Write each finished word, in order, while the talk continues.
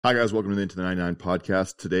Hi guys, welcome to the 99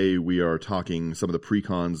 podcast. Today we are talking some of the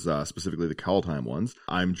Precons, specifically the Kaldheim ones.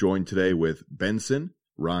 I'm joined today with Benson,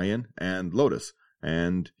 Ryan, and Lotus.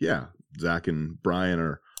 And yeah, Zach and Brian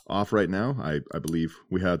are off right now. I believe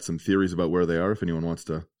we had some theories about where they are, if anyone wants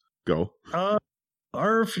to go.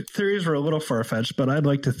 Our theories were a little far-fetched, but I'd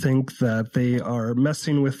like to think that they are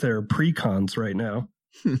messing with their Precons right now,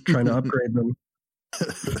 trying to upgrade them.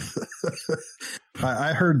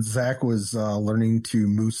 I heard Zach was learning to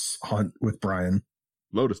moose hunt with Brian.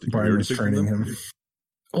 Lotus, did Brian was training him.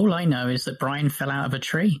 All I know is that Brian fell out of a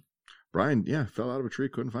tree. Brian, yeah, fell out of a tree,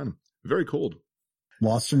 couldn't find him. Very cold.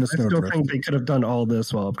 Lost in a I still snowdrift. think they could have done all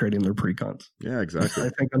this while upgrading their Precons. Yeah, exactly. I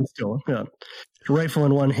think I'm still, rifle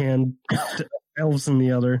in one hand, elves in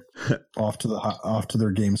the other. off to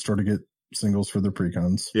their game store to get singles for their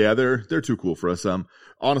Precons. Yeah, they're too cool for us.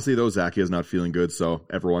 Honestly, though, Zach is not feeling good. So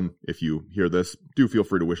everyone, if you hear this, do feel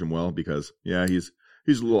free to wish him well because yeah, he's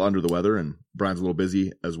a little under the weather and Brian's a little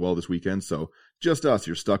busy as well this weekend. So just us,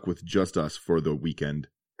 you're stuck with just us for the weekend.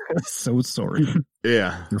 So sorry.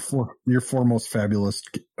 Yeah, Your four most fabulous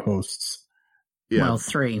hosts. Yeah. Well,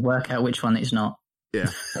 3. Work out which one it's not.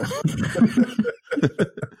 Yeah.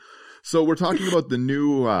 So we're talking about the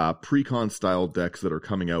new Precon style decks that are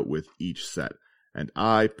coming out with each set. And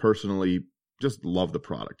I personally just love the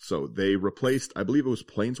product. So they replaced, I believe it was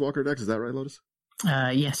Planeswalker decks. Is that right, Lotus?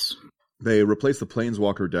 Yes. They replaced the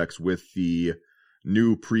Planeswalker decks with the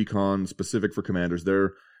new Precon specific for commanders.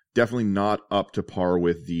 They're definitely not up to par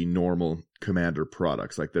with the normal commander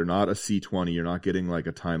products. Like they're not a C20. You're not getting like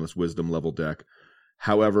a Timeless Wisdom level deck.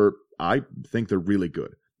 However, I think they're really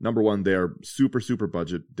good. Number one, they're super, super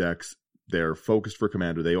budget decks. They're focused for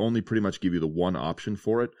commander. They only pretty much give you the one option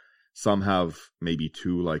for it. Some have maybe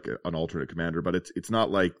 2, like an alternate commander, but it's not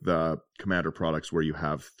like the commander products where you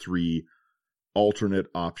have 3 alternate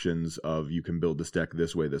options of you can build this deck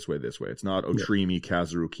this way, this way, this way. It's not Otrimi,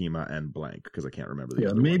 Kazaru, Kima, and blank, because I can't remember the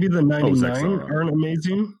other maybe one. the 99 aren't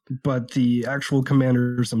amazing, but the actual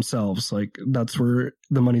commanders themselves, like that's where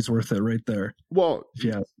the money's worth it right there. Well, if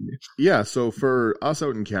you ask me. Yeah, so for us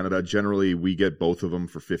out in Canada, generally we get both of them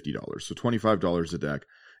for $50, so $25 a deck.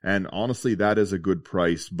 And honestly, that is a good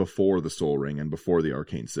price before the Soul Ring and before the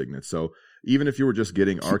Arcane Signet. So even if you were just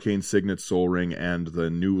getting Arcane Signet, Soul Ring, and the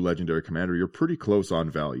new Legendary Commander, you're pretty close on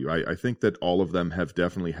value. I think that all of them have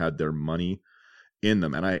definitely had their money in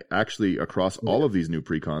them. And I actually, across all of these new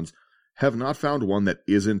Precons, have not found one that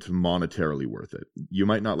isn't monetarily worth it. You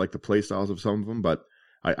might not like the playstyles of some of them, but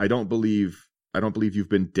I don't believe you've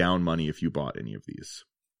been down money if you bought any of these.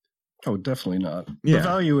 Oh, definitely not. Yeah. The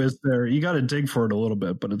value is there. You got to dig for it a little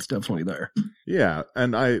bit, but it's definitely there. Yeah,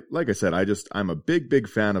 and like I said, I'm a big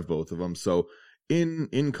fan of both of them. So in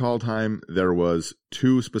Kaldheim, there was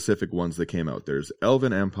 2 specific ones that came out. There's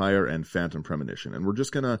Elven Empire and Phantom Premonition, and we're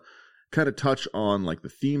just gonna kind of touch on like the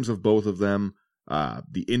themes of both of them,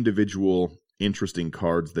 the individual interesting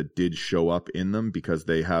cards that did show up in them because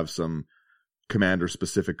they have some commander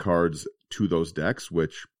specific cards to those decks,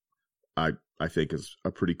 which I think is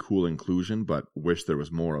a pretty cool inclusion, but wish there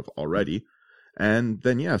was more of already. And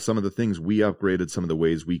then, yeah, some of the things we upgraded, some of the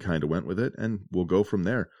ways we kind of went with it, and we'll go from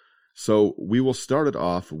there. So we will start it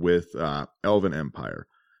off with Elven Empire.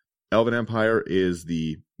 Elven Empire is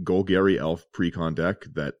the Golgari Elf Precon deck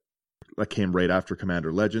that came right after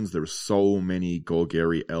Commander Legends. There were so many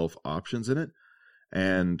Golgari Elf options in it,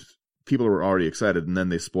 and people were already excited, and then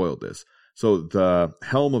they spoiled this. So the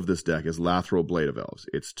helm of this deck is Lathril Blade of Elves.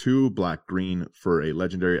 It's 2 black-green for a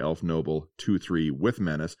Legendary Elf Noble, 2/3 with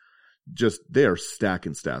Menace. They are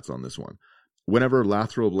stacking stats on this one. Whenever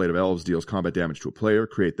Lathril Blade of Elves deals combat damage to a player,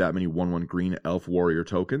 create that many 1/1 green Elf Warrior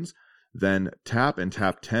tokens. Then tap and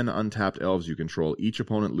tap 10 untapped elves you control. Each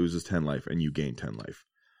opponent loses 10 life, and you gain 10 life.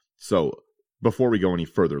 So before we go any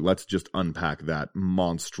further, let's just unpack that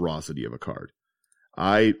monstrosity of a card.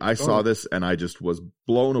 I saw this, and I just was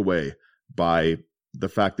blown away by the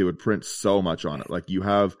fact they would print so much on it. Like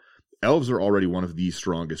elves are already one of the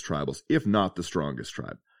strongest tribals, if not the strongest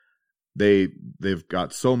tribe. They've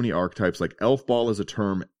got so many archetypes. Like Elf Ball is a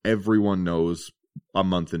term everyone knows a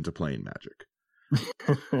month into playing Magic.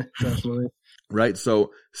 Definitely. Right?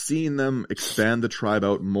 So seeing them expand the tribe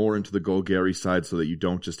out more into the Golgari side so that you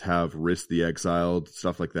don't just have Risk the Exiled,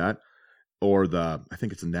 stuff like that. Or I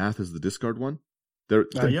think it's Nath is the discard one.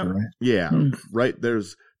 Right.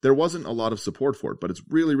 There wasn't a lot of support for it, but it's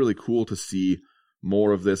really, really cool to see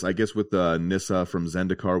more of this. I guess with the Nissa from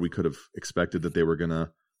Zendikar, we could have expected that they were going to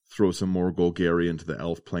throw some more Golgari into the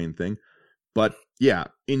elf plane thing. But yeah,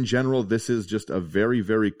 in general, this is just a very,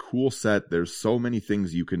 very cool set. There's so many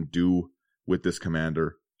things you can do with this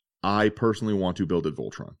commander. I personally want to build it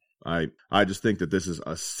Voltron. I just think that this is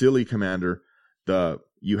a silly commander.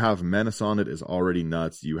 You have Menace on it is already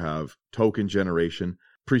nuts. You have token generation.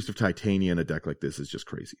 Priest of Titania in a deck like this is just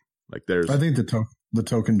crazy. Like I think the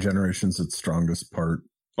token generation's its strongest part.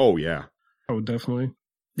 Oh yeah. Oh, definitely.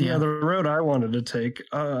 Yeah. Yeah, the road I wanted to take,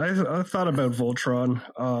 I thought about Voltron,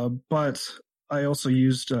 but I also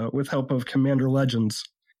used, with help of Commander Legends,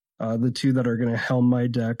 the two that are going to helm my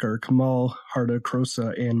deck are Kamal, Harda,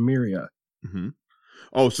 Krosa, and Miria. Mm-hmm.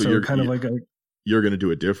 Oh, so you're kind of like you're going to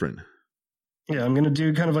do it different. Yeah, I'm going to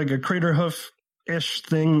do kind of like a Crater Hoof-ish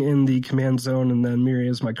thing in the command zone, and then Miria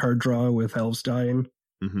is my card draw with Elves dying.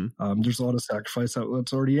 Mm-hmm. There's a lot of sacrifice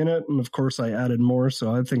outlets already in it, and of course I added more,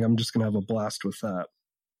 so I think I'm just going to have a blast with that.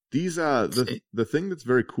 These the thing that's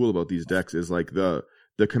very cool about these decks is like the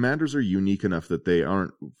commanders are unique enough that they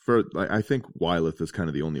aren't I think Wylith is kind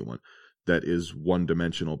of the only one that is one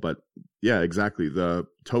dimensional, but yeah, exactly. The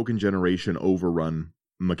token generation overrun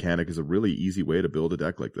mechanic is a really easy way to build a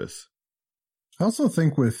deck like this. I also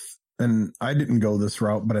think and I didn't go this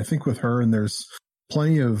route, but I think with her, and there's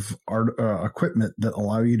plenty of equipment that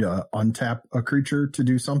allow you to untap a creature to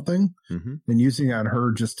do something, and using on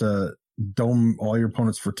her just to dome all your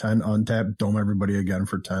opponents for 10, untap, dome everybody again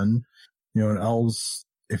for 10. In Elves,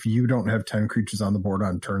 if you don't have 10 creatures on the board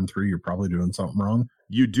on turn 3, you're probably doing something wrong.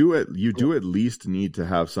 You do at least need to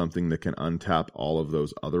have something that can untap all of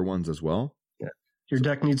those other ones as well. Yeah. Your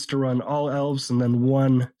deck needs to run all Elves and then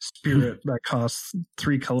one spirit that costs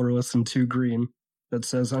 3 colorless and 2 green that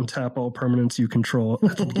says untap all permanents you control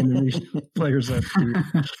at the beginning of each player's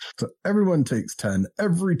FP. So everyone takes 10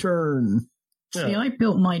 every turn. See, I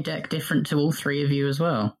built my deck different to all 3 of you as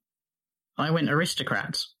well. I went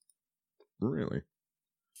Aristocrats. Really?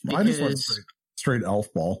 I just went straight elf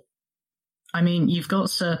ball. I mean, you've got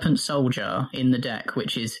Serpent Soldier in the deck,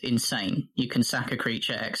 which is insane. You can sack a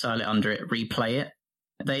creature, exile it under it, replay it.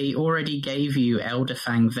 They already gave you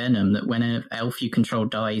Elderfang Venom that when an elf you control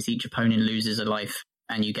dies, each opponent loses a life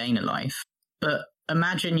and you gain a life. But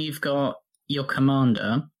imagine you've got your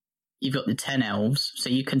commander, you've got the 10 elves, so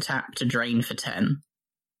you can tap to drain for 10.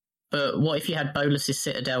 But what if you had Bolus's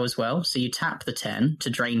Citadel as well? So you tap the 10 to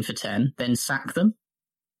drain for 10, then sack them?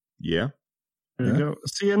 Yeah. There you go.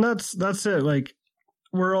 See, and that's it. Like,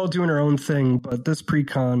 we're all doing our own thing, but this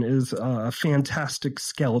Precon is a fantastic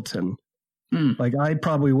skeleton. Like, I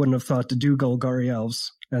probably wouldn't have thought to do Golgari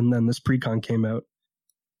Elves, and then this Precon came out.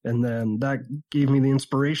 And then that gave me the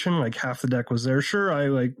inspiration. Like, half the deck was there. Sure,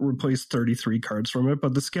 I replaced 33 cards from it,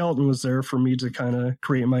 but the skeleton was there for me to kind of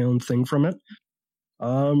create my own thing from it.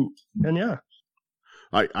 And yeah.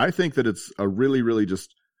 I think that it's a really, really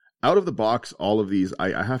just out of the box, all of these,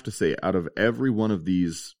 I have to say, out of every one of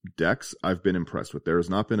these decks, I've been impressed with. There has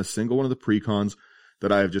not been a single one of the Precons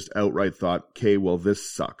that I have just outright thought, okay, well,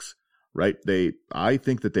 this sucks. Right? I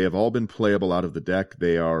think that they have all been playable out of the deck.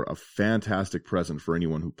 They are a fantastic present for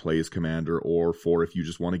anyone who plays Commander, or for if you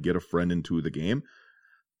just want to get a friend into the game.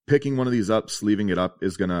 Picking one of these up, sleeving it up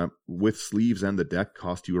is going to, with sleeves and the deck,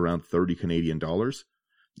 cost you around 30 Canadian dollars.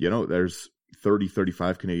 There's 30,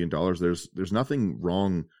 35 Canadian dollars. There's nothing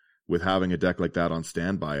wrong with having a deck like that on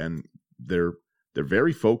standby, and they're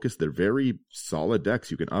very focused. They're very solid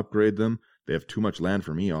decks. You can upgrade them. They have too much land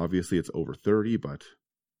for me. Obviously, it's over 30, but...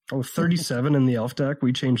 Oh, 37 in the elf deck?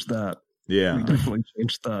 We changed that. Yeah. We definitely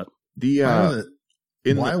changed that.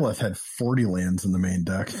 Wylith had 40 lands in the main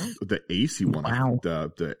deck. The AC one, wow.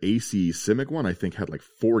 The AC Simic one, I think had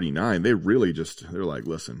 49. They really they're like,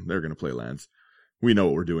 listen, they're going to play lands. We know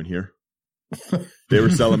what we're doing here. They were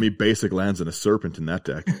selling me basic lands and a serpent in that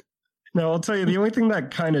deck. No, I'll tell you, the only thing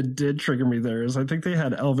that kind of did trigger me there is I think they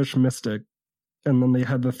had Elvish Mystic, and then they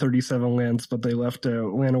had the 37 lands, but they left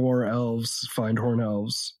out Land of War Elves, Findhorn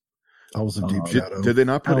Elves. Elves of Deep Shadow. Did they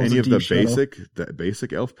not put Elves any of the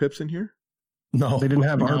basic elf pips in here? No. They didn't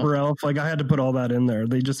have Arbor Elf. I had to put all that in there.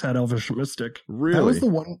 They just had Elvish Mystic. Really?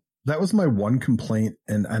 That was my one complaint,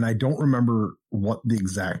 and I don't remember what the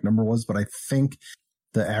exact number was, but I think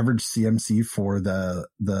the average CMC for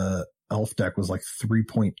the elf deck was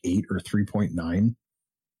 3.8 or 3.9.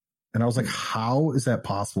 And I was like, how is that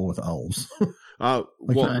possible with elves?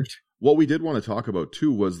 What we did want to talk about,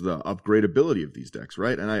 too, was the upgradability of these decks,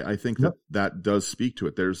 right? And I think that does speak to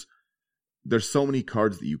it. There's so many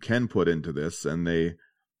cards that you can put into this, and they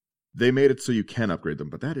made it so you can upgrade them,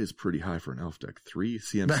 but that is pretty high for an elf deck. 3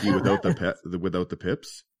 CMC without the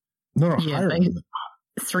pips? No, higher than that.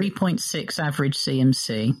 3.6 average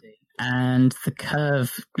CMC, and the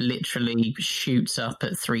curve literally shoots up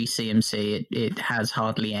at 3 CMC. It has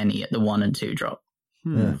hardly any at the 1 and 2 drop.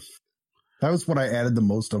 Yeah. That was what I added the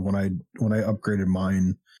most of when I upgraded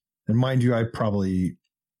mine. And mind you, I probably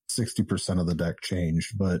 60% of the deck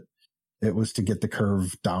changed, but it was to get the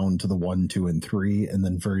curve down to the 1, 2, and 3, and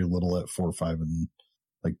then very little at 4, 5, and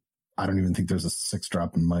like I don't even think there's a 6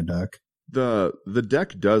 drop in my deck. The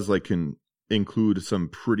deck does can include some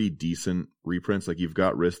pretty decent reprints. Like you've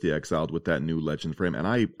got Risk the Exiled with that new Legend frame, and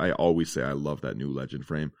I always say I love that new Legend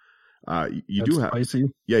frame.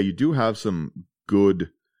 You do have some good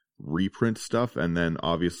reprint stuff, and then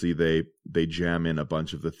obviously they jam in a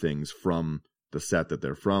bunch of the things from the set that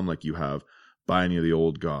they're from. Like you have Binding of the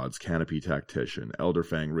Old Gods, Canopy Tactician,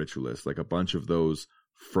 Elderfang Ritualist, like a bunch of those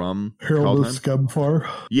from Herald of Kaldheim. Skemfar.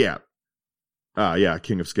 Yeah.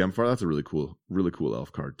 King of Skemfar. That's a really cool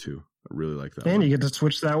elf card too. I really like that. And one. you get to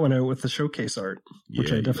switch that one out with the showcase art,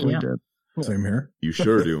 which I definitely did. Yeah. Same here. You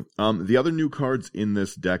sure do. The other new cards in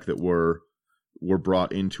this deck that were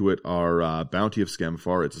brought into it are Bounty of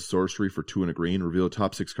Skemfar. It's a sorcery for 2 and a green. Reveal the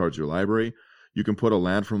top 6 cards of your library. You can put a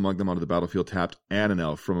land from among them onto the battlefield tapped and an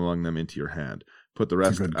elf from among them into your hand. Put the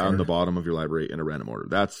rest on the bottom of your library in a random order.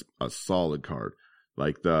 That's a solid card.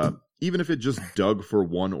 Even if it just dug for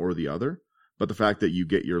one or the other, but the fact that you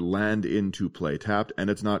get your land into play tapped, and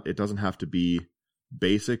it doesn't have to be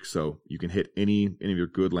basic, so you can hit any of your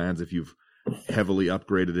good lands if you've heavily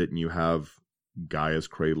upgraded it and you have Gaia's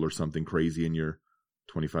Cradle or something crazy in your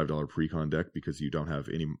 $25 Precon deck because you don't have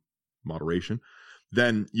any moderation.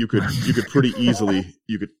 Then you could pretty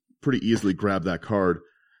easily grab that card,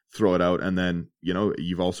 throw it out, and then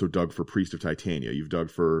you've also dug for Priest of Titania. You've dug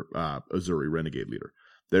for Azuri Renegade Leader.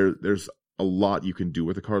 There's a lot you can do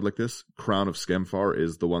with a card like this. Crown of Skemfar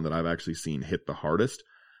is the one that I've actually seen hit the hardest.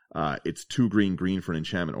 It's 2 green for an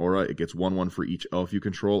enchantment aura. It gets 1/1 for each elf you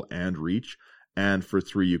control and reach, and for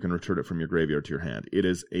 3 you can return it from your graveyard to your hand. It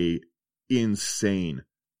is a insane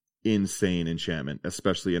enchantment,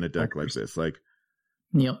 especially in a deck like this.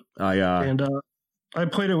 Yep. I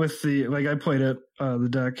played it with the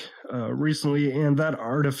deck recently, and that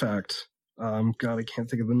artifact. God, I can't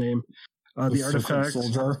think of the name. The artifact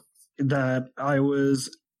soldier that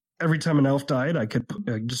every time an elf died, I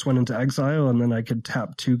just went into exile, and then I could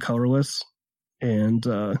tap 2 colorless and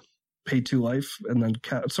pay 2 life, and then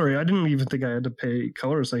I didn't even think I had to pay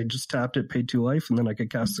colorless. I just tapped it, paid 2 life, and then I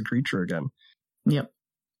could cast the creature again. Yep.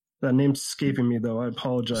 That name's escaping me, though. I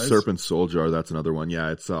apologize. Serpent Souljar, that's another one.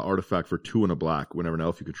 Yeah, it's an artifact for 2 and a black. Whenever an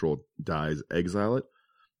elf you control dies, exile it.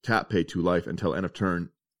 Tap, pay 2 life. Until end of turn,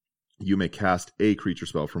 you may cast a creature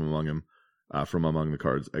spell from among the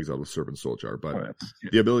cards exiled with Serpent Souljar. But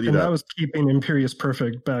the ability that was keeping Imperious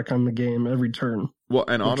Perfect back on the game every turn. Well,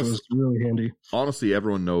 and honestly, was really handy. Honestly,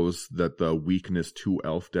 everyone knows that the weakness to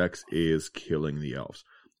elf decks is killing the elves.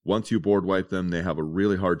 Once you board wipe them, they have a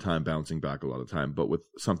really hard time bouncing back a lot of the time. But with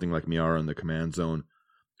something like Miara in the command zone,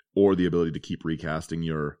 or the ability to keep recasting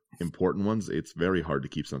your important ones, it's very hard to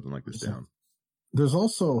keep something like this down. There's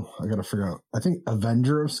also, I gotta figure out, I think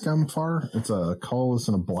Avenger of Skemfar. It's a colorless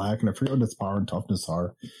and a black, and I forget what its power and toughness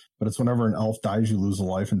are. But it's whenever an elf dies, you lose a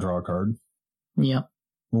life and draw a card. Yeah.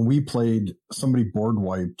 When we played, somebody board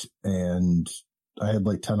wiped, and I had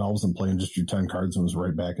 10 elves in play and just drew 10 cards and was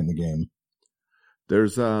right back in the game.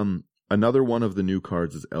 There's another one of the new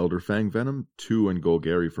cards is Elderfang Venom, 2 and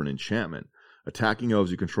Golgari for an enchantment. Attacking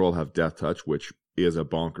elves you control have Death Touch, which is a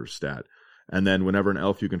bonkers stat. And then whenever an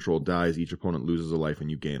elf you control dies, each opponent loses a life and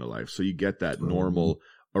you gain a life. So you get that normal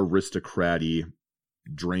aristocrat-y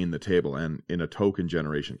drain the table. And in a token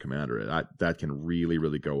generation commander, that can really,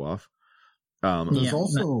 really go off. There's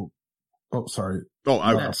also... Oh, sorry.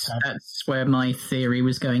 That's where my theory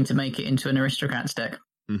was going to make it into an aristocrats deck.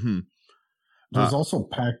 Mm-hmm. There's also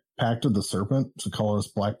Pact of the Serpent. It's a colorless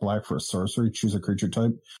black for a sorcery. Choose a creature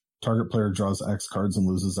type. Target player draws X cards and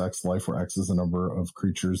loses X life, where X is the number of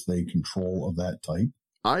creatures they control of that type.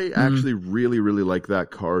 I actually really, really like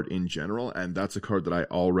that card in general, and that's a card that I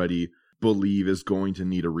already believe is going to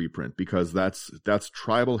need a reprint, because that's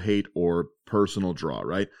tribal hate or personal draw,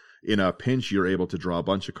 right? In a pinch, you're able to draw a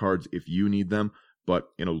bunch of cards if you need them, but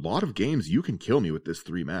in a lot of games, you can kill me with this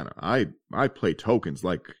 3 mana. I play tokens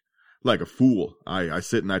like a fool. I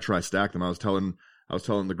sit and I try stack them. I was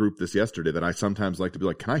telling the group this yesterday that I sometimes like to be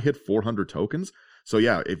like, can I hit 400 tokens? So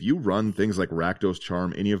yeah, if you run things like Rakdos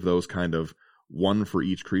Charm, any of those kind of 1 for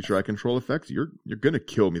each creature I control effects, you're going to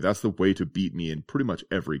kill me. That's the way to beat me in pretty much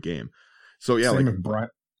every game. So yeah, same with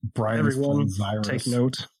Brian, everyone Xyrus. Take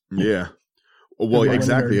note. Yeah. Well,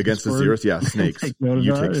 exactly. Against the Xyrus, yeah, snakes. Take note of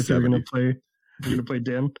you that take if 70. you're going to play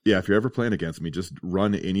Dan. Yeah, if you're ever playing against me, just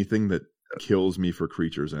run anything that kills me for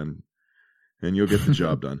creatures and you'll get the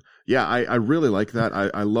job done. Yeah, I really like that.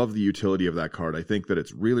 I love the utility of that card. I think that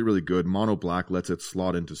it's really, really good. Mono black lets it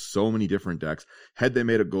slot into so many different decks. Had they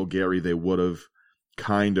made it Golgari, they would have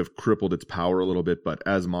kind of crippled its power a little bit, but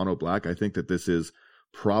as mono black, I think that this is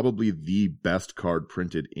probably the best card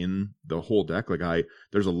printed in the whole deck. Like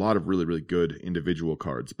there's a lot of really, really good individual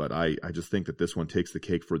cards, but I just think that this one takes the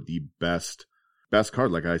cake for the best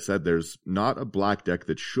card. Like I said, there's not a black deck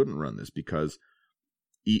that shouldn't run this, because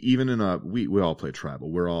even in we all play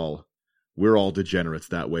tribal. We're all degenerates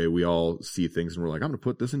that way. We all see things and we're like, I'm going to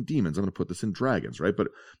put this in demons. I'm going to put this in dragons, right? But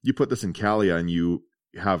you put this in Kalia and you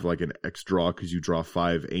have like an X draw because you draw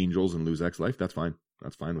 5 angels and lose X life. That's fine.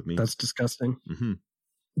 That's fine with me. That's disgusting. Mm-hmm.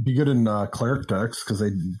 Be good in cleric decks because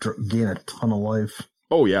they gain a ton of life.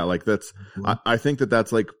 Oh yeah, like that's. I think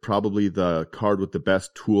that's like probably the card with the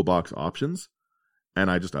best toolbox options, and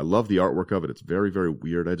I love the artwork of it. It's very, very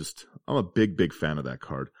weird. I'm a big fan of that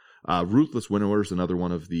card. Ruthless Winnower is another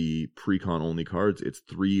one of the Precon only cards. It's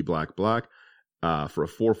 3 black for a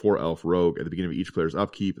 4/4 elf rogue. At the beginning of each player's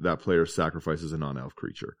upkeep, that player sacrifices a non-elf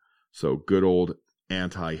creature. So good old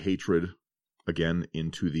anti-hatred again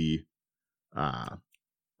into the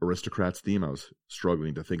aristocrats theme. I was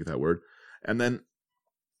struggling to think of that word. And then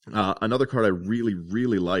another card I really,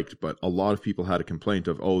 really liked, but a lot of people had a complaint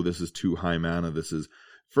of, oh, this is too high mana.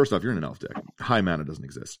 First off, you're in an elf deck. High mana doesn't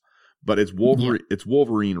exist. But it's Wolverine. Yeah. It's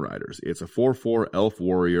Wolverine Riders. It's a 4/4 elf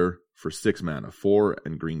warrior for 6 mana, 4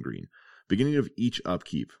 and green. Beginning of each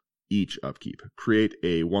upkeep, create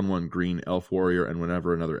a 1/1 green elf warrior, and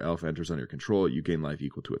whenever another elf enters under your control, you gain life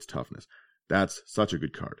equal to its toughness. That's such a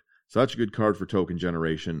good card. Such a good card for token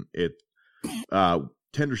generation.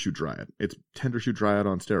 Tendershoot Dryad. It's Tendershoot Dryad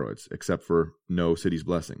on steroids, except for no City's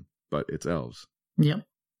Blessing, but it's elves. Yep.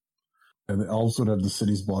 And the elves would have the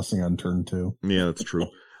City's Blessing on turn 2. Yeah, that's true.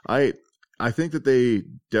 I think that they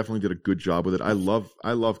definitely did a good job with it. I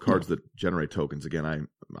love cards that generate tokens. Again,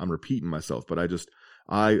 I'm repeating myself, but I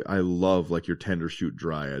love like your Tendershoot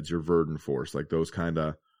Dryads, your Verdant Force, like those kind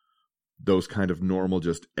of normal,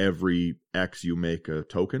 just every X you make a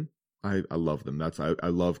token. I love them. I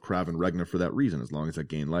love Kraven Regna for that reason. As long as I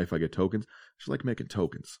gain life, I get tokens. I just like making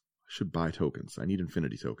tokens. I should buy tokens. I need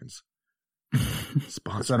infinity tokens.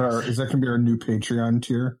 Sponsor. Is that going to be our new Patreon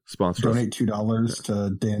tier? Sponsor. Donate $2 to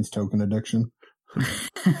Dan's token addiction.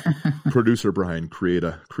 Producer Brian, create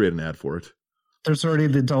an ad for it. There's already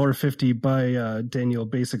the $1.50 by Daniel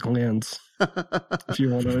Basic Lands. if you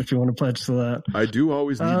want to pledge to that. I do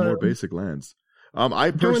always need more basic lands.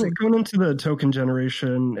 I personally going into the token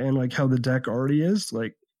generation and like how the deck already is,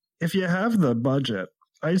 like if you have the budget,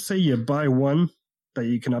 I say you buy one that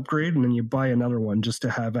you can upgrade and then you buy another one just to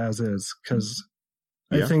have as is, because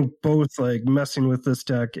I think both like messing with this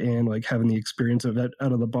deck and like having the experience of it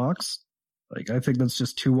out of the box, like I think that's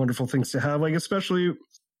just 2 wonderful things to have, like especially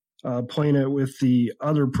playing it with the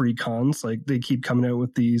other Precons. Like they keep coming out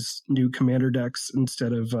with these new commander decks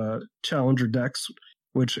instead of challenger decks,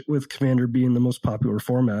 which with Commander being the most popular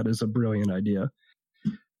format is a brilliant idea.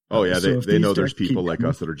 Oh yeah, they know there's people like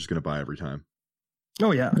us that are just going to buy every time.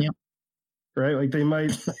 Oh yeah. Right, like they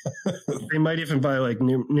might even buy like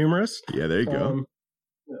numerous. Yeah, there you go.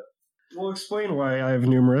 We'll explain why I have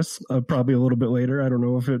numerous probably a little bit later. I don't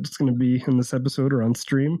know if it's going to be in this episode or on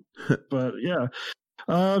stream, but yeah.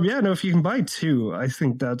 If you can buy 2, I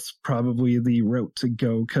think that's probably the route to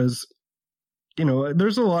go, because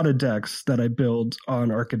there's a lot of decks that I build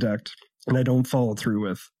on Architect and I don't follow through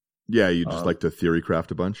with. Yeah, you just like to theory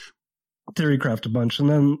craft a bunch. And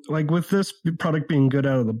then like with this product being good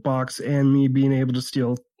out of the box and me being able to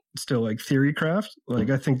still like theory craft, like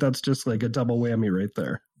I think that's just like a double whammy right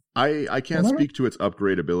there. I can't speak to its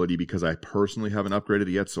upgradability because I personally haven't upgraded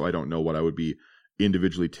it yet, so I don't know what I would be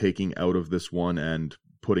individually taking out of this one and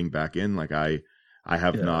putting back in. Like I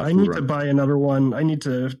have not. I need to buy another one. I need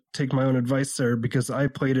to take my own advice there because I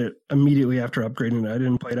played it immediately after upgrading it. I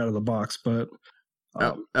didn't play it out of the box, but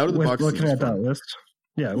out of the box. Looking at that list,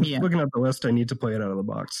 looking at the list, I need to play it out of the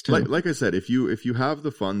box too. Like I said, if you have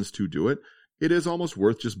the funds to do it, it is almost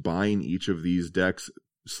worth just buying each of these decks,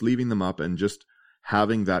 sleeving them up, and just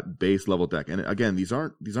having that base level deck. And again, these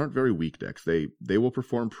aren't very weak decks. They will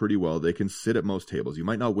perform pretty well. They can sit at most tables. You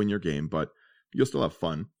might not win your game, but you'll still have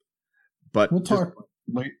fun. But we'll talk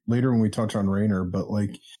later when we touch on Raynor. But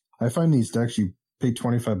like, I find these decks you pay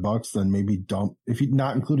 $25, then maybe dump, if you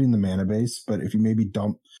not including the mana base, but if you maybe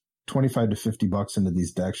dump $25 to $50 into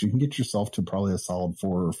these decks, you can get yourself to probably a solid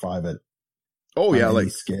 4 or 5 at. Oh yeah,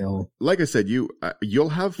 like scale. Like I said, you'll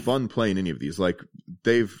have fun playing any of these. Like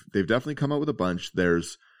they've definitely come out with a bunch.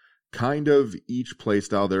 There's kind of each play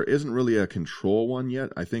style. There isn't really a control one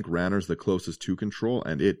yet. I think Ranner's the closest to control,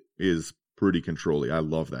 and it is pretty control-y. I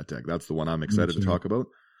love that deck. That's the one I'm excited to talk about.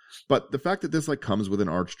 But the fact that this like comes with an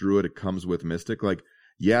Archdruid, it comes with Mystic, like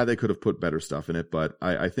yeah, they could have put better stuff in it, but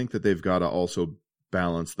I think that they've got to also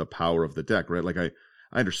balance the power of the deck, right? Like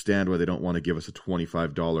I understand why they don't want to give us a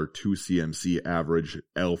 $25 2 CMC average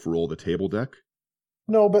elf roll the table deck.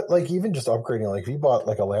 No, but like even just upgrading, like if you bought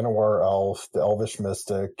like a Llanowar elf, the Elvish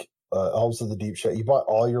Mystic, Elves of the Deep Shit, you bought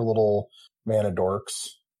all your little mana dorks,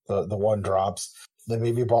 the 1-drops, then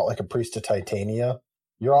maybe you bought like a Priest of Titania,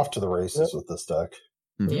 you're off to the races with this deck.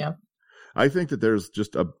 Mm-hmm. Yeah. I think that there's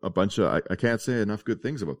just a bunch of, I can't say enough good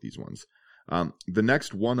things about these ones. The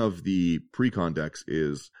next one of the Precon decks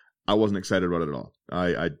is, I wasn't excited about it at all.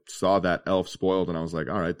 I saw that elf spoiled and I was like,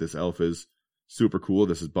 all right, this elf is super cool.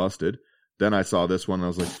 This is busted. Then I saw this one and I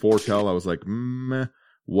was like, Foretell. I was like, meh,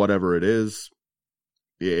 whatever it is,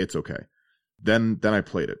 it's okay. Then I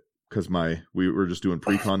played it because we were just doing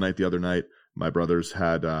Precon night the other night. My brothers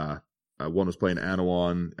had, one was playing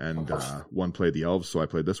Anawan and one played the elves. So I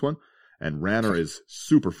played this one, and Ranner is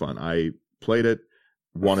super fun. I played it,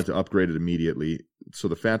 wanted to upgrade it immediately. So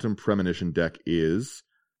the Phantom Premonition deck is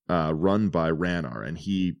run by Rannar, and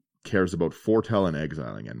he cares about Foretell and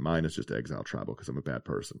exiling, and mine is just Exile Tribal because I'm a bad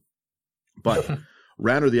person. But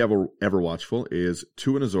Rannar the Everwatchful is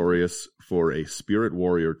 2 in Azorius for a Spirit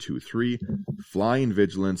Warrior 2/3, Flying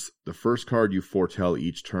Vigilance. The first card you foretell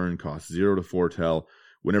each turn costs 0 to foretell.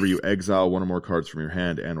 Whenever you exile one or more cards from your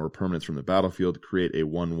hand and or permanents from the battlefield, create a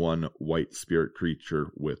 1/1 white spirit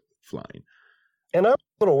creature with flying. And I'm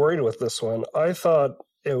a little worried with this one. I thought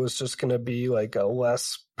it was just going to be like a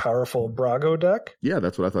less powerful Brago deck. Yeah,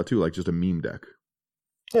 that's what I thought too, like just a meme deck.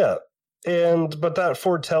 Yeah. But that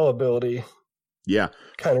foretell ability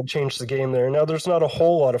kind of changed the game there. Now there's not a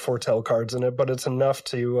whole lot of foretell cards in it, but it's enough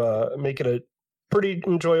to make it a pretty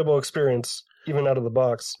enjoyable experience, even out of the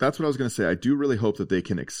box. That's what I was going to say. I do really hope that they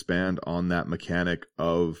can expand on that mechanic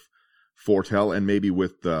of foretell, and maybe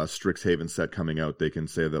with the Strixhaven set coming out, they can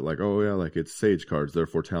say that like, oh yeah, like it's Sage cards, they're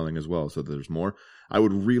foretelling as well, so there's more. I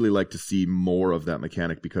would really like to see more of that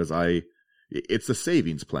mechanic because it's a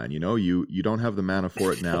savings plan, you know? You don't have the mana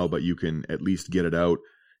for it now, but you can at least get it out,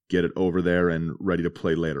 get it over there and ready to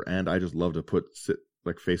play later. And I just love to sit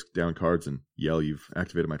like face down cards and yell, you've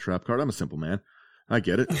activated my trap card. I'm a simple man. I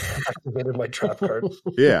get it. Activated my trap card.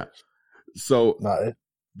 Yeah. So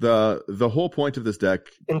the whole point of this deck,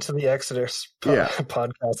 into the Exodus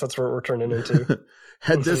podcast, that's what we're turning into.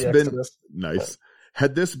 Had this been nice.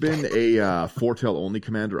 Had this been a foretell only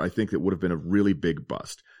commander, I think it would have been a really big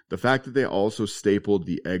bust. The fact that they also stapled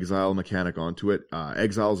the exile mechanic onto it,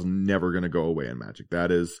 exile's never going to go away in Magic.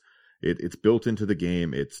 That is, it's built into the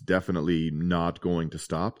game. It's definitely not going to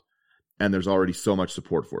stop. And there's already so much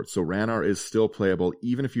support for it. So Rannar is still playable,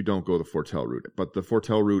 even if you don't go the foretell route. But the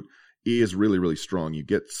foretell route is really, really strong. You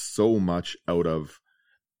get so much out of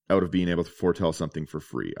being able to foretell something for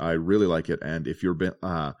free. I really like it. And if you're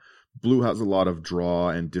blue has a lot of draw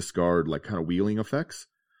and discard, like kind of wheeling effects.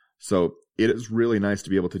 So it is really nice to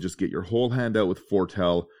be able to just get your whole hand out with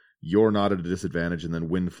foretell. You're not at a disadvantage, and then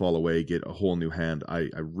windfall away, get a whole new hand. I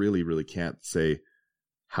really, really can't say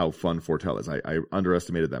how fun foretell is. I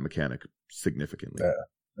underestimated that mechanic significantly. Yeah,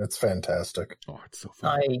 it's fantastic. Oh, it's so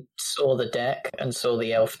fun. I saw the deck and saw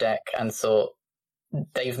the elf deck and thought,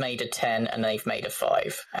 they've made a 10 and they've made a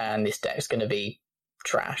 5, and this deck's going to be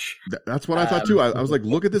trash. That's what I thought too. I was like,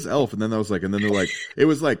 look at this elf, and then they're like, it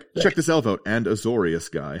was like, check this elf out, and Azorius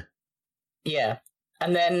guy. Yeah,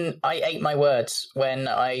 and then I ate my words when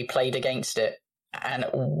I played against it, and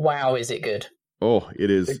wow, is it good? Oh, it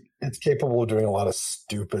is. It's capable of doing a lot of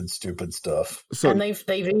stupid stuff. So, and they've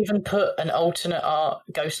even put an alternate art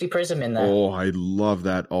Ghostly Prism in there. Oh, I love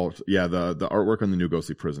that Yeah, the artwork on the new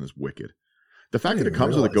Ghostly Prison is wicked. The fact that it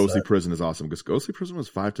comes with a Ghostly Prison is awesome, because Ghostly Prison was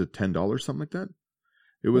 $5 to $10, something like that.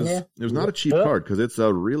 It was not a cheap card, because it's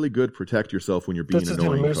a really good protect yourself when you're being annoying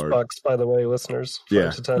card. This is $Moose bucks, by the way, listeners.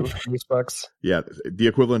 5 to 10 Moose bucks. Yeah, the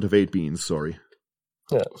equivalent of 8 beans. Sorry.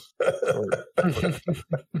 Yeah.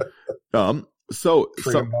 Some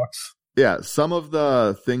of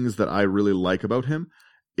the things that I really like about him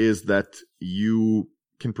is that you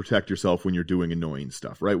can protect yourself when you're doing annoying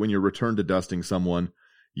stuff, right? When you're return to dusting someone,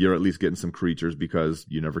 you're at least getting some creatures because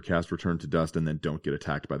you never cast Return to Dust and then don't get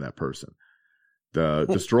attacked by that person. The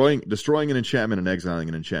destroying an enchantment and exiling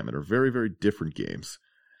an enchantment are very, very different games.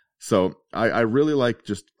 So I really like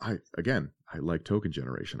I like token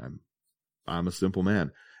generation. I'm a simple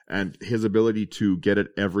man, and his ability to get it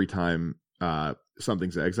every time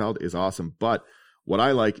something's exiled is awesome. But what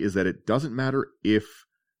I like is that it doesn't matter if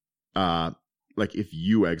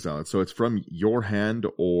you exile it. So it's from your hand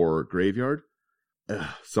or graveyard.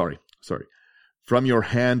 From your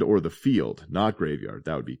hand or the field, not graveyard.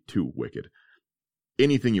 That would be too wicked.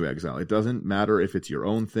 Anything you exile. It doesn't matter if it's your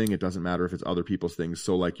own thing. It doesn't matter if it's other people's things.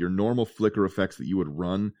 So like your normal flicker effects that you would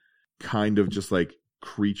run kind of just like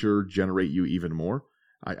creature generate you even more.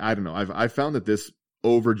 I don't know. I found that this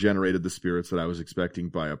over-generated the spirits that I was expecting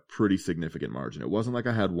by a pretty significant margin. It wasn't like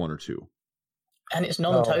I had one or two. And it's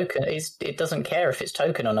non-token. It doesn't care if it's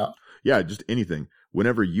token or not. Yeah, just anything.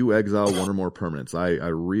 Whenever you exile one or more permanents, I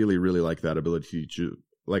really, really like that ability to,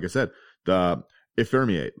 like I said, the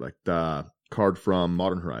Ephemerate, like the card from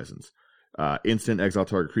Modern Horizons. Instant exile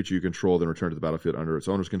target creature you control, then return to the battlefield under its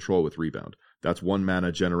owner's control with rebound. That's 1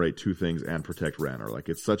 mana, generate 2 things, and protect Ranarr. Like,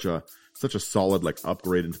 it's such a solid like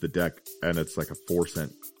upgrade into the deck, and it's like a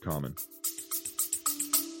 4-cent common.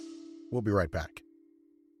 We'll be right back.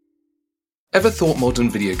 Ever thought modern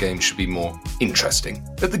video games should be more interesting?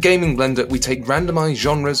 At the Gaming Blender, we take randomized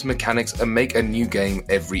genres, mechanics, and make a new game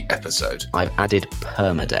every episode. I've added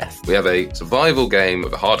permadeath. We have a survival game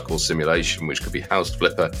of a hardcore simulation, which could be House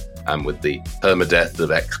Flipper, and with the permadeath of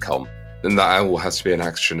XCOM. Then that all has to be an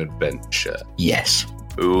action-adventure. Yes.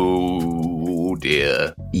 Oh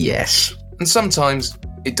dear. Yes. And sometimes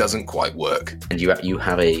it doesn't quite work. And you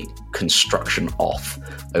have a construction off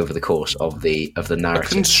over the course of the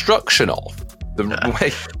narrative. A construction off.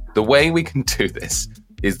 The way we can do this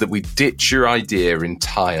is that we ditch your idea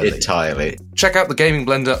entirely. Check out the Gaming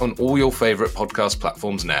Blender on all your favourite podcast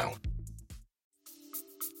platforms now.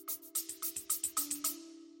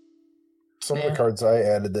 Some of the cards I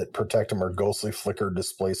added that protect them are Ghostly Flicker,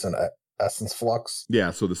 Displace, and Essence Flux.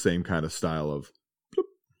 Yeah, so the same kind of style of bloop.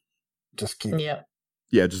 Just keep...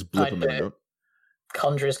 Yeah, just blip them out.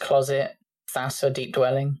 Conjurer's Closet, Thassa, Deep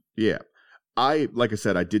Dwelling. Yeah. Like I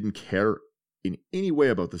said, I didn't care in any way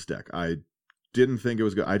about this deck. I didn't think it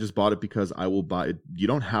was good. I just bought it because I will buy it. You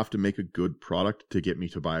don't have to make a good product to get me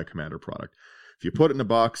to buy a Commander product. If you put it in a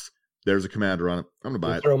box, there's a Commander on it, I'm going to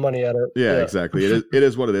buy it. Throw money at it. Yeah, exactly. It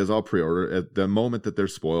is what it is. I'll pre-order. At the moment that they're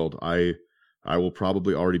spoiled, I will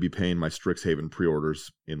probably already be paying my Strixhaven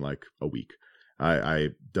pre-orders in like a week.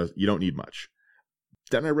 You don't need much.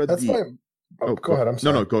 Then I read go ahead. I'm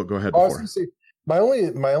sorry. No, go ahead. I was going to say, my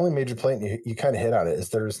only major complaint, you kind of hit on it, is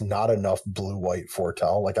there's not enough blue-white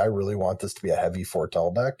foretell. Like, I really want this to be a heavy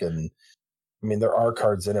foretell deck, and I mean, there are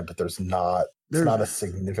cards in it, but there's not a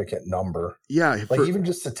significant number. Yeah, even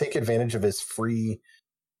just to take advantage of his free,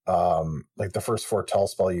 like the first foretell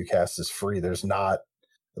spell you cast is free.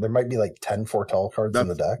 There might be like 10 foretell cards in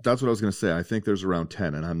the deck. That's what I was going to say. I think there's around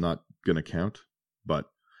 10, and I'm not going to count, but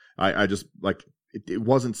I just like. It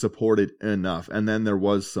wasn't supported enough. And then there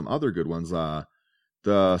was some other good ones, the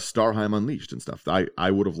Starheim Unleashed and stuff.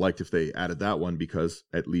 I would have liked if they added that one, because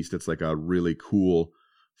at least it's like a really cool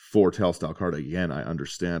foretell style card. Again, I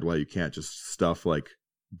understand why you can't just stuff like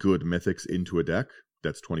good mythics into a deck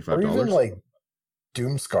that's $25. Or even like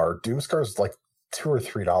Doomscar. Doomscar is like $2 or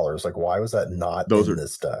 $3. Like, why was that not in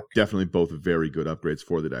this deck? Definitely both very good upgrades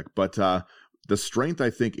for the deck. But the strength,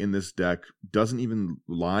 I think, in this deck doesn't even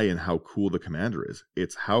lie in how cool the Commander is.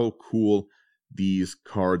 It's how cool these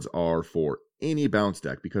cards are for any bounce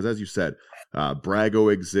deck. Because as you said,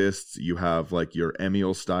 Brago exists. You have like your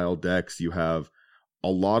Emil style decks. You have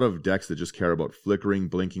a lot of decks that just care about flickering,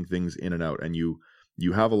 blinking things in and out. And you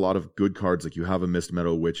have a lot of good cards. Like you have a Mist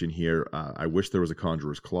Meadow Witch in here. I wish there was a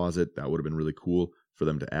Conjurer's Closet. That would have been really cool for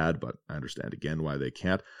them to add. But I understand again why they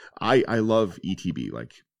can't. I love ETB.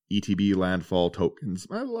 Like ETB, landfall, tokens.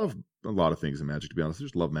 I love a lot of things in Magic, to be honest. I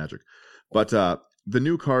just love Magic. But the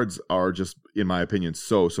new cards are just, in my opinion,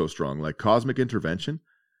 so strong. Like Cosmic Intervention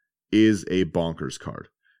is a bonkers card.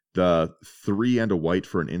 The 3 and a white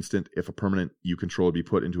for an instant. If a permanent you control be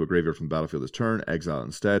put into a graveyard from the battlefield this turn, exile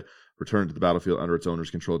instead, return to the battlefield under its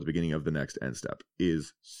owner's control at the beginning of the next end step,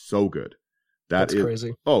 is so good. That's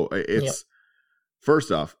crazy. Oh, it's...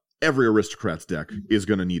 First off, every Aristocrats deck is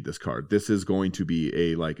going to need this card. This is going to be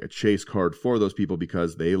a chase card for those people,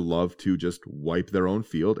 because they love to just wipe their own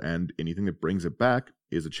field, and anything that brings it back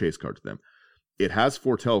is a chase card to them. It has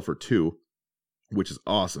Foretell for 2, which is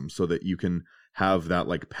awesome, so that you can have that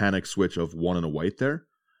like panic switch of 1 and a white there.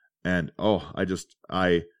 And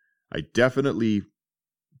I definitely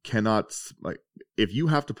cannot, like, if you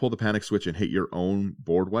have to pull the panic switch and hit your own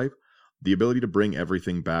board wipe, the ability to bring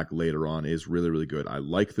everything back later on is really, really good. I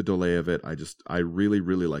like the delay of it. I really,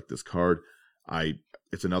 really like this card.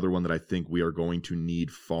 It's another one that I think we are going to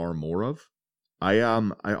need far more of. I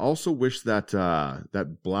also wish that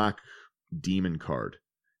that black demon card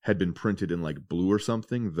had been printed in like blue or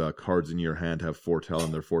something. The cards in your hand have Foretell,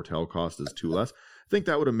 and their Foretell cost is 2 less. I think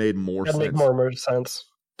that would have made more sense. That'd make more sense.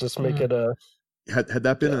 Just make it a... Had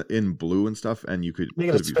that been in blue and stuff, and you could... Make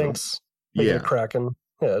it a Sphinx. Make it a Kraken.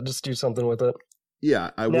 Yeah, just do something with it.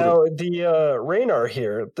 Yeah, I would. Now, the Ranarr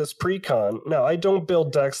here, this Precon. Now, I don't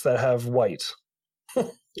build decks that have white.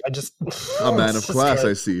 I just... A man of class,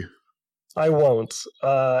 I see. I won't.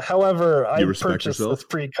 However, I respect purchased yourself? this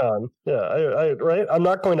Precon. Yeah, right? I'm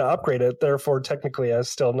not going to upgrade it. Therefore, technically, I've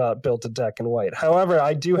still not built a deck in white. However,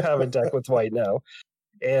 I do have a deck with white now.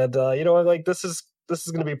 And, like, this is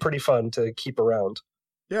going to be pretty fun to keep around.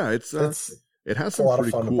 Yeah, it has some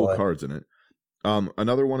pretty cool cards in it.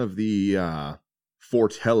 Another one of the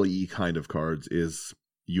foretell-y kind of cards is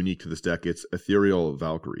unique to this deck. It's Ethereal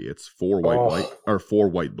Valkyrie. It's 4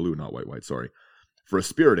 white blue, not white, sorry. For a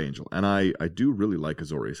Spirit Angel, and I do really like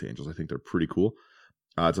Azorius Angels. I think they're pretty cool.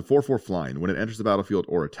 It's a 4/4 flying. When it enters the battlefield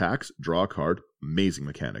or attacks, draw a card. Amazing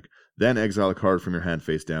mechanic. Then exile a card from your hand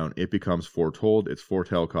face down. It becomes foretold. Its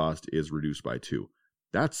foretell cost is reduced by 2.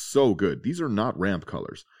 That's so good. These are not ramp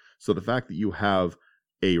colors. So the fact that you have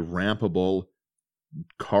a rampable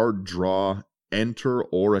card draw, enter,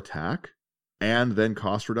 or attack, and then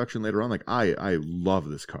cost reduction later on, like I love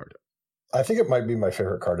this card. I think it might be my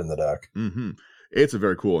favorite card in the deck. Mm-hmm. It's a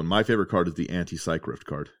very cool one. My favorite card is the Anti-Psych-Rift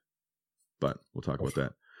card. But we'll talk about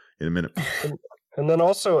that in a minute. And then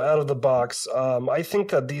also out of the box, I think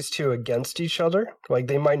that these two against each other, like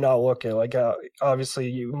they might not look it. Like obviously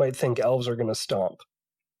you might think elves are going to stomp.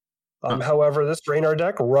 However, this Draenor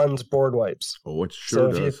deck runs board wipes. Oh, it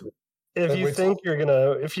sure does. If you think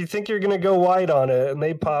you're gonna go wide on it and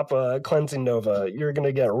they pop a Cleansing Nova, you're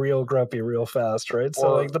gonna get real grumpy real fast, right?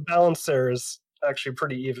 So like the balance there is actually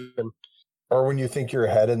pretty even. Or when you think you're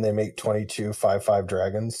ahead and they make 22 5/5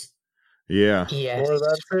 dragons. Yeah. Yes. Or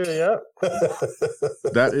that too, yeah.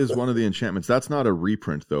 That is one of the enchantments. That's not a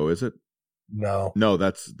reprint though, is it? No. No,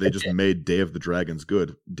 they just made Day of the Dragons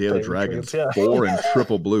good. Day of the Dragons, yeah. 4 and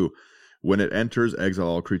triple blue. When it enters, exile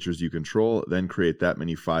all creatures you control, then create that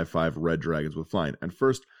many 5/5 red dragons with flying. And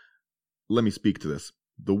first, let me speak to this.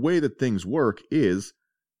 The way that things work is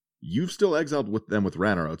you've still exiled with them with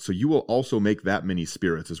Ranarr out, so you will also make that many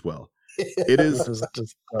spirits as well. It is.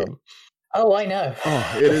 Oh, I know.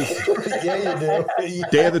 Oh, it is. Yeah, you do.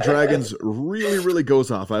 Day of the Dragons really, really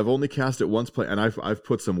goes off. I've only cast it once, and I've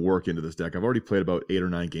put some work into this deck. I've already played about 8 or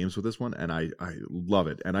 9 games with this one, and I love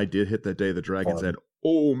it. And I did hit that Day of the Dragons, and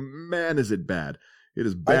oh man, is it bad! It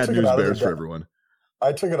is bad news bears for everyone.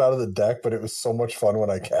 I took it out of the deck, but it was so much fun when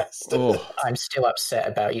I cast it. Oh. I'm still upset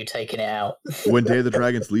about you taking it out. When Day of the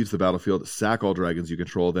Dragons leaves the battlefield, sack all dragons you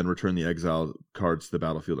control, then return the exiled cards to the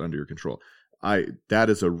battlefield under your control. That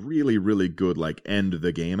is a really, really good end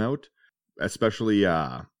the game out. Especially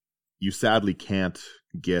you sadly can't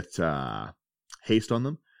get haste on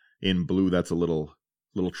them. In blue, that's a little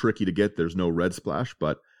tricky to get. There's no red splash,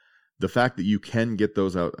 but the fact that you can get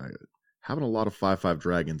those out, having a lot of 5/5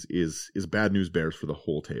 dragons is bad news bears for the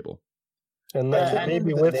whole table. And then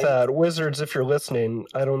maybe with that, Wizards, if you're listening,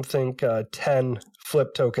 I don't think 10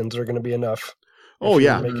 flip tokens are going to be enough. Oh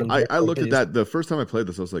yeah, I looked at that the first time I played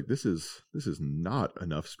this. I was like, this is not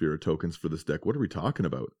enough spirit tokens for this deck. What are we talking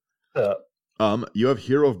about? You have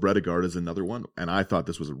Hero of Bredegard as another one, and I thought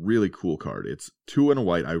this was a really cool card. It's 2 and a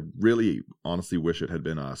white. I really, honestly wish it had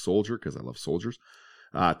been a soldier because I love soldiers.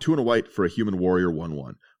 2 and a white for a human warrior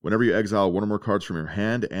 1/1. Whenever you exile one or more cards from your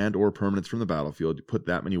hand and or permanents from the battlefield, you put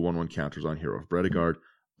that many 1/1 counters on Hero of Bredegard.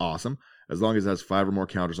 Awesome. As long as it has 5 or more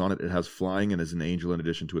counters on it, it has flying and is an angel in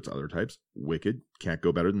addition to its other types. Wicked. Can't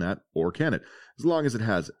go better than that, or can it? As long as it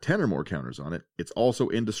has 10 or more counters on it, it's also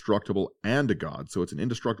indestructible and a god, so it's an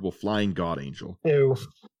indestructible flying god angel. Ew.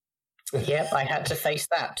 Yep, I had to face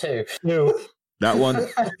that too. Ew. That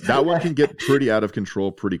one can get pretty out of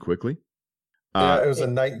control pretty quickly. It was a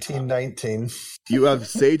 1919. You have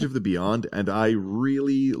Sage of the Beyond, and I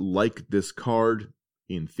really like this card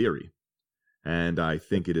in theory. And I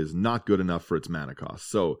think it is not good enough for its mana cost.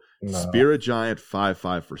 So, Spirit Giant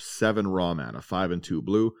 5/5 for 7 raw mana, 5 and 2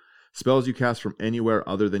 blue. Spells you cast from anywhere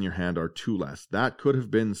other than your hand are 2 less. That could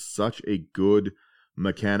have been such a good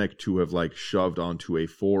mechanic to have shoved onto a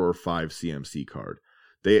 4 or 5 CMC card.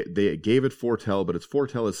 They gave it foretell, but its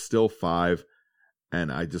foretell is still 5,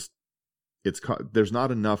 and there's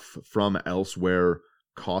not enough from elsewhere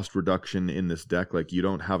cost reduction in this deck. You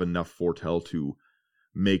don't have enough foretell to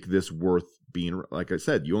make this worth being, like I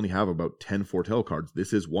said, you only have about 10 foretell cards.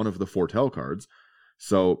 This is one of the foretell cards.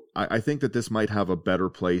 So I think that this might have a better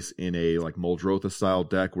place in a Muldrotha style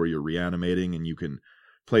deck where you're reanimating and you can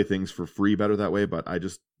play things for free better that way. But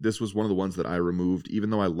this was one of the ones that I removed, even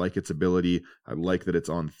though I like its ability. I like that it's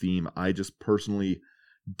on theme. I just personally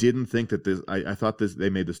didn't think that I thought they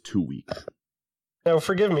made this too weak. Now,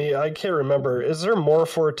 forgive me, I can't remember. Is there more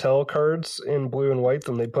foretell cards in blue and white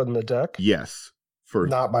than they put in the deck? Yes.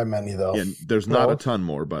 Not by many, though. Yeah, there's not a ton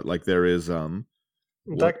more, but there is...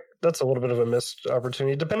 That's a little bit of a missed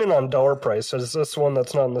opportunity. Depending on dollar price, is this one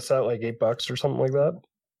that's not in the set $8 or something like that?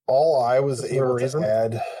 All I was able to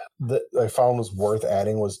add that I found was worth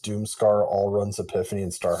adding was Doomscar, All Runs Epiphany,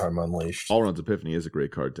 and Starheim Unleashed. All Runs Epiphany is a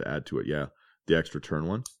great card to add to it, yeah. The extra turn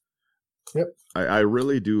one. Yep. I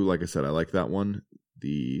really do, like I said, I like that one.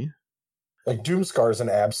 Like, Doomscar is an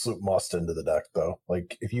absolute must into the deck, though.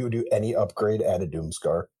 Like, if you would do any upgrade, add a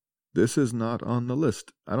Doomscar. This is not on the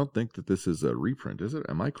list. I don't think that this is a reprint, is it?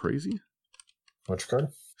 Am I crazy? Which card?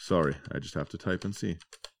 Sorry, I just have to type and see.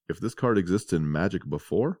 If this card exists in Magic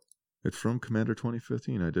before, it's from Commander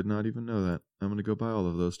 2015. I did not even know that. I'm going to go buy all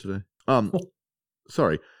of those today.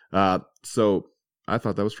 Sorry. So I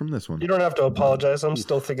thought that was from this one. You don't have to apologize. I'm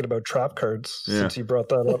still thinking about trap cards since you brought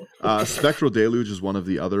that up. Spectral Deluge is one of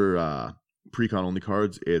the other Precon only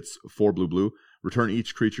cards. It's 4 blue. Return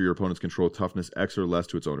each creature your opponents control toughness X or less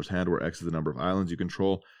to its owner's hand, where X is the number of islands you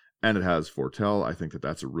control. And it has Foretell. I think that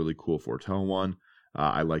that's a really cool Foretell one.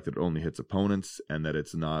 I like that it only hits opponents and that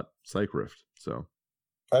it's not Psych Rift. So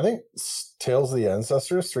I think Tales of the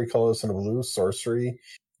Ancestors, 3 colors and a blue, sorcery.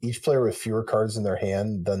 Each player with fewer cards in their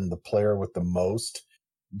hand than the player with the most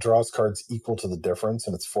draws cards equal to the difference,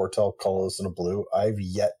 and it's Foretell, colorless, and a blue. I've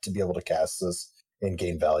yet to be able to cast this and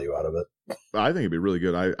gain value out of it. I think it'd be really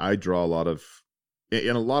good. I draw a lot of...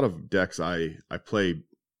 In a lot of decks, I play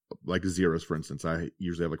like zeros, for instance. I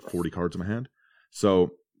usually have like 40 cards in my hand.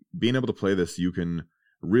 So being able to play this, you can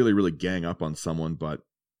really, really gang up on someone. But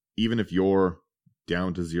even if you're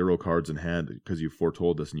down to 0 cards in hand because you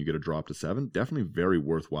foretold this and you get a drop to 7, definitely very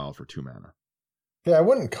worthwhile for 2 mana. Yeah, I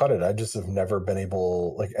wouldn't cut it. I just have never been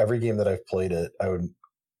able, like every game that I've played it,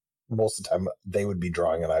 most of the time they would be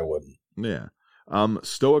drawing and I wouldn't. Yeah.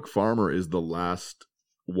 Stoic Farmer is the last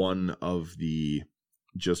one of the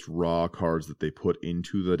just raw cards that they put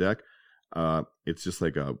into the deck. It's just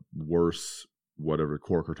like a worse, whatever,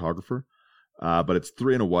 core cartographer. But it's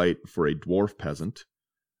 3 and a white for a dwarf peasant.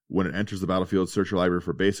 When it enters the battlefield, search your library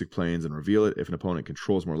for basic planes and reveal it. If an opponent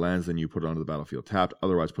controls more lands than you, put it onto the battlefield tapped.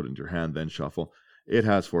 Otherwise, put it into your hand, then shuffle. It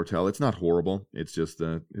has Foretell. It's not horrible. It's just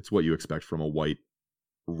it's what you expect from a white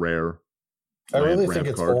rare. I really think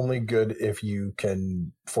it's only good if you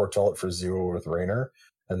can foretell it for 0 with Rainer,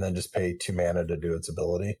 and then just pay 2 mana to do its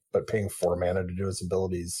ability. But paying 4 mana to do its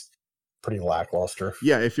ability is pretty lackluster.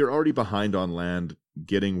 Yeah, if you're already behind on land,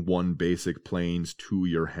 getting 1 basic planes to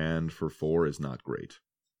your hand for 4 is not great.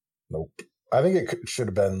 Nope. I think it should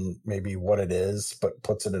have been maybe what it is, but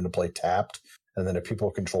puts it into play tapped. And then if people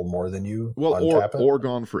control more than you, untap it. Or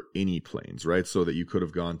gone for any planes, right? So that you could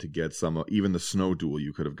have gone to get some, even the Snow Duel,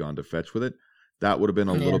 you could have gone to fetch with it. That would have been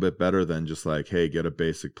a little bit better than just like, hey, get a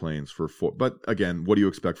basic planes for 4. But again, what do you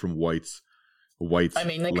expect from White's I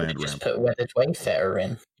mean, they could have just put Weathered Wayfarer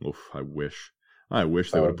in. Oof, I wish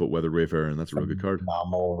they would have put Weathered Wayfarer in. That's a real good card.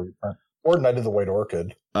 Or Knight of the White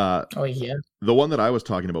Orchid. Oh, yeah. The one that I was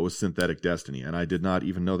talking about was Synthetic Destiny, and I did not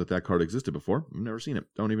even know that card existed before. I've never seen it.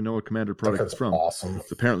 Don't even know what Commander product it's from. Awesome.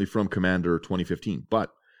 It's apparently from Commander 2015,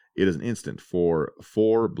 but it is an instant for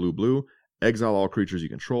 4 blue. Exile all creatures you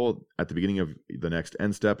control. At the beginning of the next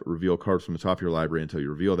end step, reveal cards from the top of your library until you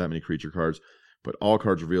reveal that many creature cards. Put all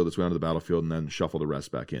cards revealed this way onto the battlefield, and then shuffle the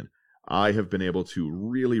rest back in. I have been able to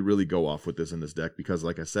really, really go off with this in this deck because,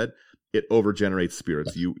 like I said, it overgenerates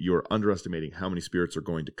spirits. You're underestimating how many spirits are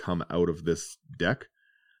going to come out of this deck.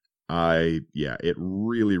 It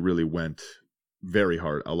really, really went very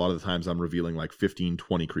hard. A lot of the times I'm revealing like 15,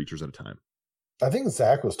 20 creatures at a time. I think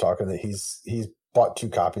Zach was talking that he's bought 2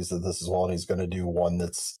 copies of this as well, and he's going to do one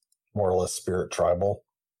that's more or less spirit tribal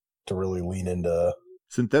to really lean into.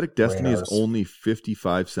 Synthetic Destiny is only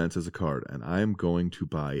 55 cents as a card, and I am going to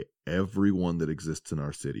buy every one that exists in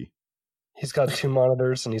our city. He's got 2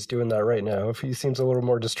 monitors, and he's doing that right now. If he seems a little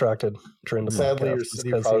more distracted during the Sadly, podcast, your city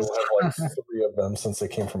probably will have like 3 of them since they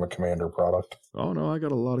came from a Commander product. Oh no, I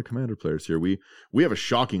got a lot of Commander players here. We have a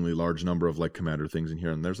shockingly large number of like Commander things in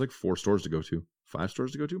here, and there's like 4 stores to go to, 5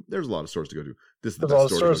 stores to go to. There's a lot of stores to go to. This is the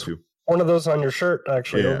best store to go to. One of those on your shirt,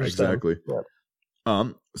 actually. Yeah, exactly. Yeah.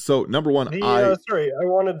 So number one, I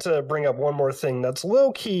wanted to bring up one more thing that's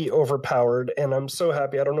low key overpowered, and I'm so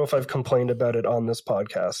happy. I don't know if I've complained about it on this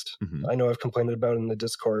podcast. Mm-hmm. I know I've complained about it in the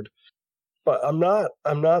Discord, but I'm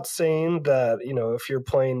not saying that, if you're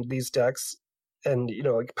playing these decks and,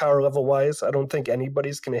 like power level wise, I don't think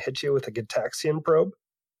anybody's going to hit you with a Gitaxian probe.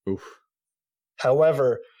 Oof.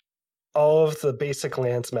 However, all of the basic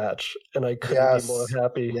lands match, and I couldn't be more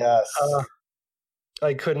happy. Yes.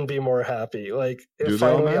 I couldn't be more happy. Like,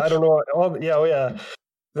 finally, I don't know.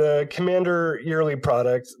 The Commander yearly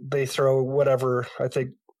product, they throw whatever, I think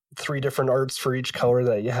 3 different arts for each color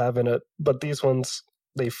that you have in it. But these ones,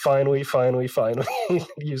 they finally used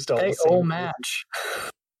all the same. They all match.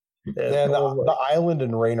 Yeah, the island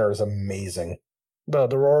in Rainer is amazing. The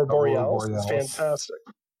Aurora Borealis is fantastic.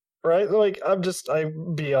 right? Like, I'm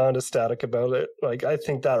beyond ecstatic about it. Like, I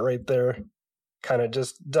think that right there kind of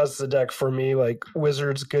just does the deck for me. Like,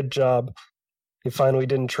 Wizards, good job. He finally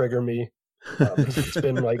didn't trigger me. It's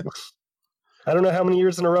been like, I don't know how many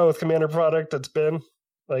years in a row with Commander product it's been.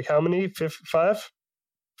 Like, how many?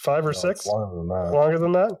 5 or 6? Longer than that. Longer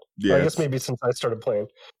than that? Yeah, I guess maybe since I started playing.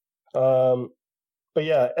 But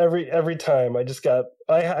yeah, every time I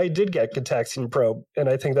did get Gitaxian Probe, and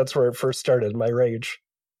I think that's where it first started, my rage.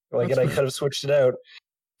 Like, and I could have switched it out.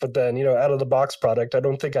 But then, out of the box product, I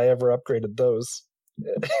don't think I ever upgraded those.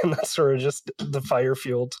 And that's sort of just the fire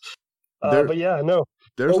fueled. But yeah, no.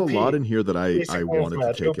 There's OP. a lot in here that I wanted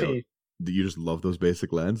to take OP. out. You just love those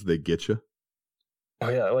basic lands. They get you. Oh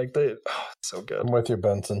yeah, like it's so good. I'm with you,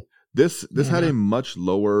 Benson. This had a much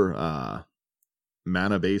lower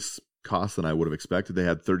mana base cost than I would have expected. They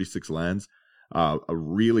had 36 lands, a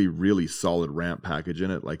really, really solid ramp package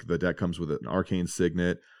in it. Like, the deck comes with an Arcane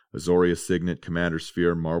Signet, Azoria Signet, Commander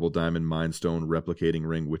Sphere, Marble Diamond, Mind Stone, Replicating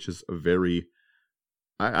Ring, which is a very,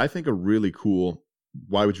 I think, a really cool,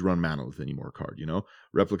 why would you run Manolith anymore card,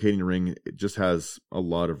 Replicating Ring, it just has a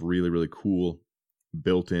lot of really, really cool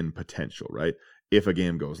built-in potential, right? If a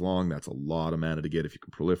game goes long, that's a lot of mana to get. If you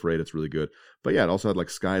can proliferate, it's really good. But yeah, it also had like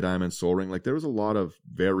Sky Diamond, Soul Ring. Like, there was a lot of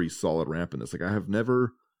very solid ramp in this. Like, I have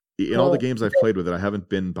never, in all the games I've played with it, I haven't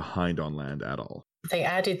been behind on land at all. They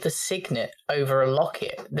added the Signet over a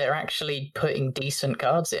Locket. They're actually putting decent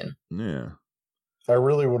cards in. Yeah. I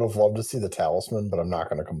really would have loved to see the Talisman, but I'm not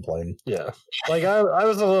going to complain. Yeah. Like, I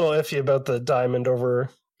was a little iffy about the Diamond over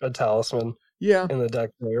a Talisman in the deck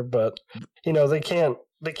there, but,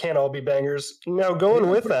 they can't all be bangers. Now, going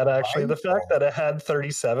with that, actually, the fact that it had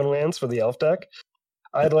 37 lands for the elf deck,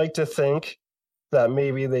 I'd like to think that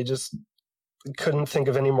maybe they just couldn't think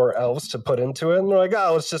of any more elves to put into it. And they're like,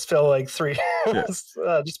 let's just fill like 3.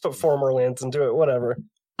 Just put 4 more lands into it, whatever.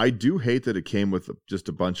 I do hate that it came with just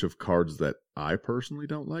a bunch of cards that I personally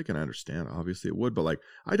don't like, and I understand, obviously it would, but like,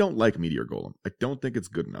 I don't like Meteor Golem. I don't think it's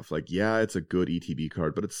good enough. Like, yeah, it's a good ETB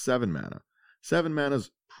card, but it's 7 mana. 7 mana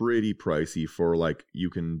is pretty pricey for, like,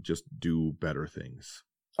 you can just do better things.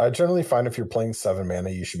 I generally find if you're playing 7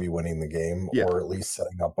 mana, you should be winning the game, or at least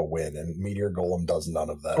setting up a win, and Meteor Golem does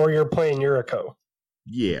none of that. Or you're playing Yuriko.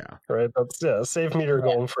 Yeah. Right? Save Meteor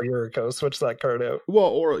Golem for Yuriko. Switch that card out. Well,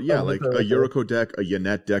 or, like a Yuriko deck, a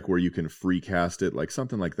Yannette deck where you can free cast it, like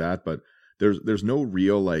something like that, but there's no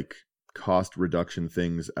real, like, cost reduction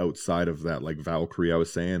things outside of that, like Valkyrie I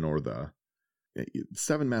was saying, or the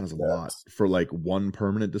 7 mana is a lot for like 1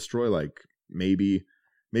 permanent destroy. Like, maybe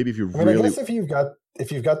if you I guess if you've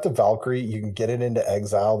got the Valkyrie, you can get it into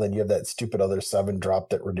exile. Then you have that stupid other 7 drop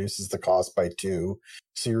that reduces the cost by 2.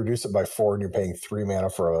 So you reduce it by 4, and you're paying 3 mana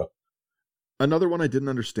for another one I didn't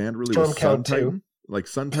understand really was Sun Titan. Like,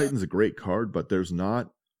 Sun Titan's a great card, but there's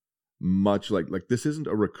not much like this isn't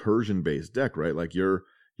a recursion based deck, right? Like, you're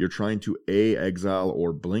trying to exile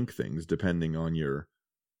or blink things depending on your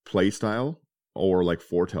play style. Or like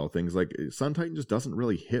foretell things. Like, Sun Titan just doesn't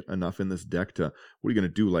really hit enough in this deck to, what are you going to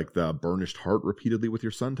do, like the Burnished Heart repeatedly with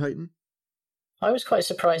your Sun Titan? I was quite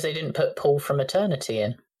surprised they didn't put Pull from Eternity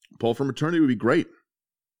in. Pull from Eternity would be great.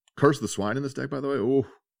 Curse the Swine in this deck, by the way. Oh,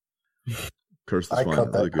 Curse the Swine. I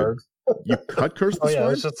cut that card. You cut Curse the Swine? I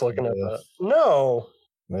was just looking at that. No!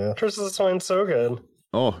 Yeah. Curse the Swine's so good.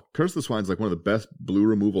 Oh, Curse the Swine's like one of the best blue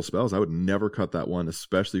removal spells. I would never cut that one,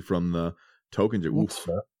 especially from the token. Oof.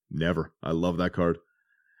 Never. I love that card.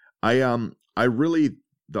 I really,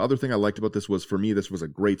 the other thing I liked about this was, for me, this was a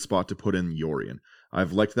great spot to put in Yorion.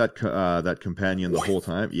 I've liked that companion the whole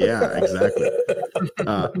time. Yeah, exactly.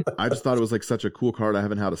 I just thought it was like such a cool card. I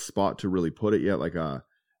haven't had a spot to really put it yet. Like, I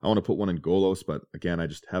want to put one in Golos, but again, I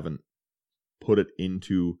just haven't put it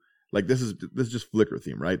into, like, this is just Flicker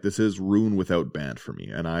theme, right? This is Rune without Bant for me,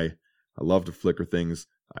 and I love to flicker things.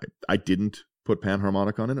 I didn't put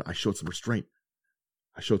Panharmonic on it. I showed some restraint.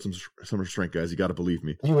 Some restraint, guys. You got to believe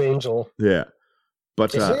me. You angel. Yeah.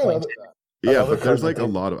 But but there's like a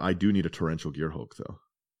lot of, I do need a Torrential Gearhulk though.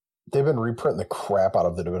 They've been reprinting the crap out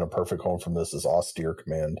of that have been a perfect home from this is Austere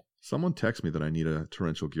Command. Someone text me that I need a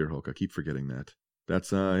Torrential Gearhulk. I keep forgetting that.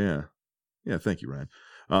 That's yeah. Thank you,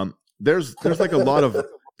 Ryan. There's like a lot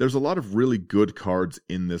of really good cards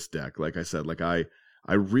in this deck. Like I said, like I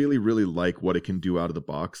really, really like what it can do out of the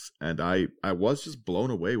box, and I was just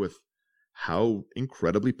blown away with how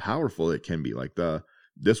incredibly powerful it can be. Like,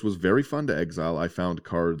 this was very fun to exile. I found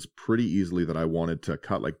cards pretty easily that I wanted to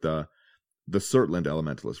cut, like the Surtland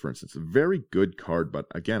Elementalist, for instance. A very good card, but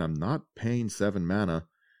again, I'm not paying 7 mana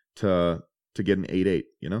to get an 8/8.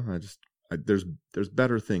 There's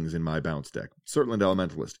better things in my bounce deck. Surtland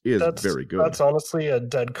Elementalist is very good. That's honestly a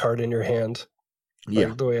dead card in your hand.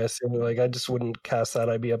 Like, the way I see it, like, I just wouldn't cast that.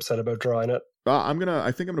 I'd be upset about drawing it. I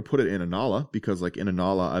think I'm gonna put it in Anala, because like in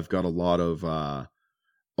Anala I've got a lot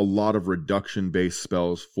of reduction based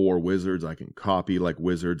spells for wizards. I can copy like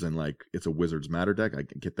wizards, and like it's a wizards matter deck. I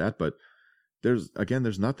can get that, but there's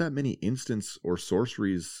not that many instants or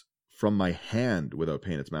sorceries from my hand without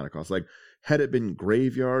paying its mana cost. Like, had it been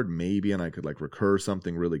graveyard, maybe, and I could like recur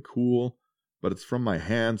something really cool, but it's from my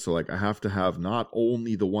hand, so like I have to have not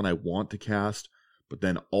only the one I want to cast, but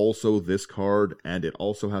then also this card, and it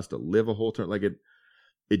also has to live a whole turn. Like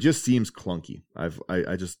it just seems clunky. I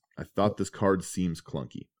thought this card seems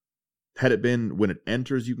clunky. Had it been when it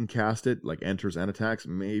enters, you can cast it, like enters and attacks,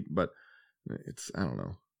 maybe, but I don't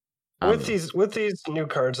know. With these new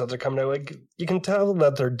cards that are coming out, like, you can tell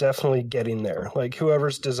that they're definitely getting there. Like,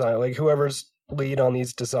 whoever's lead on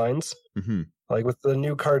these designs, like with the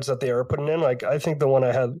new cards that they are putting in, like, I think the one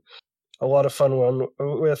I had a lot of fun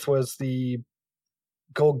with was the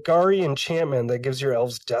Golgari enchantment that gives your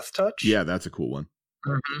elves death touch. Yeah, that's a cool one.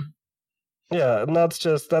 Mm-hmm. Yeah, and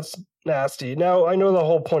that's nasty. Now, I know the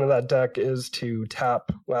whole point of that deck is to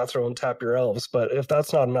tap Lathril and tap your elves, but if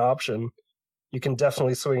that's not an option, you can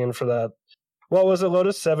definitely swing in for that. What was it,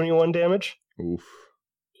 Lotus? 71 damage? Oof.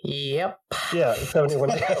 Yep. Yeah, 71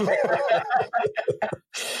 damage.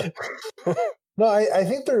 No, I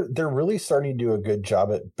think they're really starting to do a good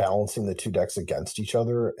job at balancing the two decks against each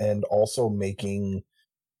other, and also making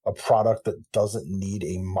a product that doesn't need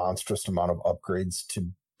a monstrous amount of upgrades to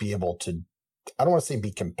be able to, I don't want to say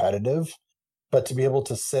be competitive, but to be able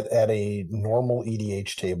to sit at a normal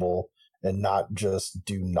EDH table and not just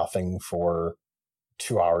do nothing for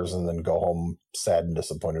 2 hours and then go home sad and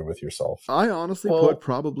disappointed with yourself. I honestly put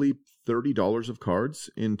probably $30 of cards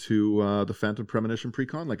into the Phantom Premonition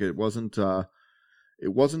Precon. Like, it wasn't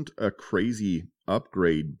a crazy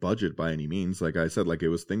upgrade budget by any means. Like I said, like, it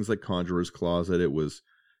was things like Conjurer's Closet. It was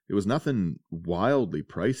nothing wildly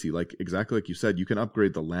pricey. Like, exactly like you said, you can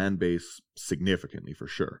upgrade the land base significantly for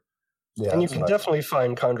sure. Yeah, and you can definitely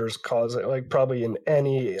find Conjurer's Closet, like, probably in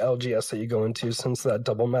any LGS that you go into since that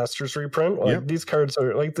Double Masters reprint. Like, these cards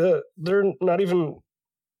are like they're not even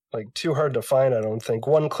like too hard to find, I don't think.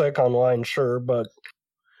 One click online, sure, but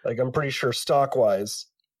like, I'm pretty sure stock wise,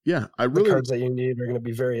 the cards that you need are going to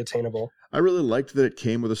be very attainable. I really liked that it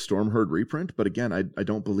came with a Stormherd reprint, but again, I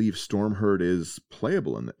don't believe Stormherd is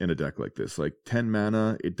playable in a deck like this. Like, 10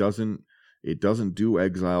 mana, it doesn't do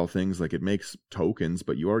exile things. Like, it makes tokens,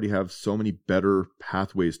 but you already have so many better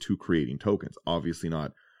pathways to creating tokens. Obviously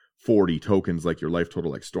not 40 tokens like your life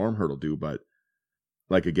total like Stormherd will do, but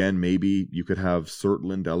like, again, maybe you could have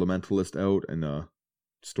Surtland Elementalist out and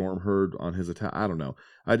Stormherd on his attack. I don't know.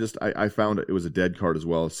 I found it was a dead card as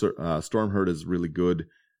well. Stormherd is really good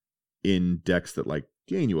in decks that like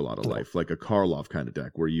gain you a lot of life, like a Karlov kind of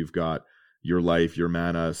deck where you've got your life, your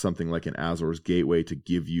mana, something like an Azor's Gateway to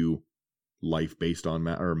give you life based on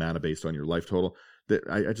mana based on your life total. That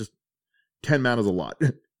I just 10 mana is a lot.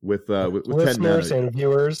 with 10 mana. And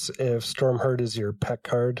viewers, if Stormherd is your pet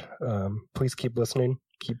card, please keep listening,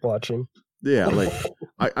 keep watching. Yeah, like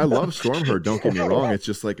I love Stormherd, don't get me wrong. It's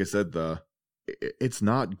just like I said, it's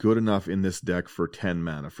not good enough in this deck for 10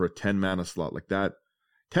 mana, for a 10 mana slot like that.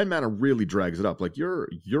 10 mana really drags it up. Like, you're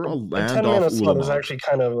a land off 10 mana slot Ulamog. is actually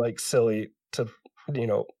kind of like silly to,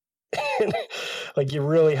 like, you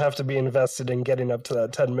really have to be invested in getting up to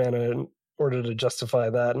that 10 mana in order to justify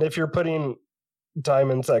that. And if you're putting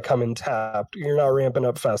diamonds that come in tapped, you're not ramping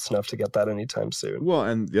up fast enough to get that anytime soon. Well,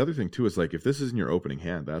 and the other thing too is, like, if this isn't your opening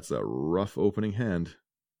hand, that's a rough opening hand.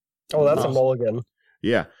 Oh, that's a mulligan.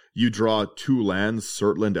 Yeah, you draw 2 lands,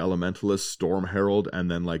 Surtland Elementalist, Storm Herald, and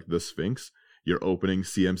then like the Sphinx. Your opening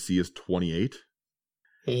CMC is 28.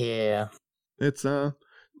 Yeah. It's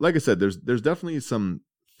like I said, there's definitely some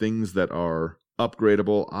things that are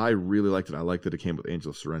upgradable. I really liked it. I liked that it came with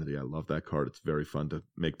Angel of Serenity. I love that card. It's very fun to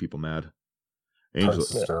make people mad.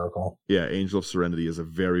 Hysterical. Yeah, Angel of Serenity is a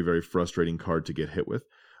very, very frustrating card to get hit with.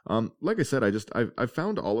 Like I said, I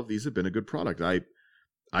found all of these have been a good product.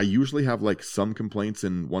 I usually have like some complaints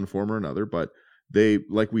in one form or another, but they,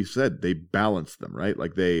 like we said, they balance them, right?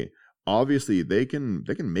 Like, they obviously they can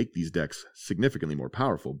make these decks significantly more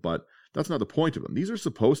powerful, but that's not the point of them. These are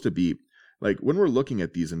supposed to be, like, when we're looking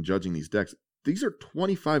at these and judging these decks, these are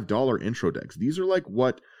 $25 intro decks. These are like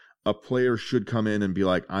what a player should come in and be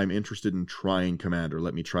like, I'm interested in trying Commander.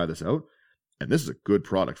 Let me try this out. And this is a good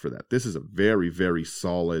product for that. This is a very, very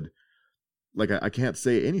solid, like, I can't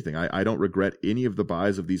say anything. I don't regret any of the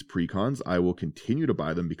buys of these Precons. I will continue to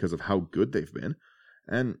buy them because of how good they've been.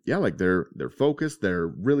 And yeah, like, they're focused, they're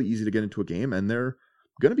really easy to get into a game, and they're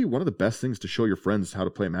going to be one of the best things to show your friends how to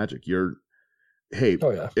play Magic. hey,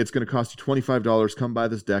 it's going to cost you $25. Come buy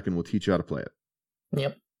this deck and we'll teach you how to play it.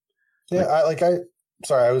 Yep. Yeah,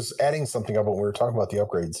 I was adding something up when we were talking about the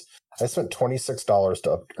upgrades. I spent $26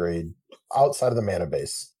 to upgrade outside of the mana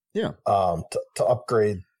base. Yeah. To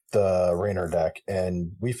upgrade the Raynor deck,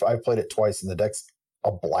 and I played it twice, and the deck's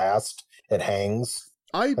a blast. It hangs.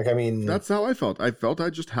 That's how I felt. I felt I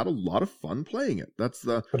just had a lot of fun playing it. But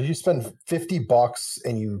if you spend $50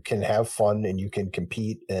 and you can have fun and you can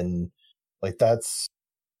compete, and like that's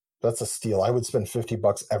a steal. I would spend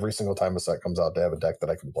 $50 every single time a set comes out to have a deck that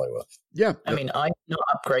I can play with. Yeah. I mean, I've not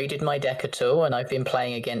upgraded my deck at all, and I've been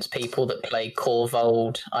playing against people that play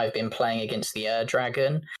Korvold. I've been playing against the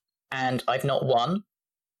Dragon, and I've not won.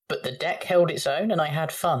 But the deck held its own, and I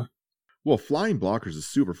had fun. Well, flying blockers is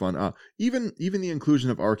super fun. Even the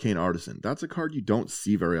inclusion of Arcane Artisan, that's a card you don't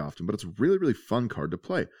see very often, but it's a really, really fun card to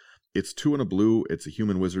play. It's 2 and a blue, it's a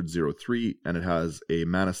human wizard 0/3, and it has a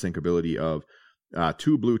mana sync ability of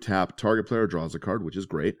 2 blue tap, target player draws a card, which is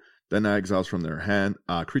great, then exiles from their hand,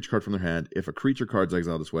 creature card from their hand. If a creature card's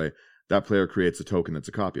exiled this way, that player creates a token that's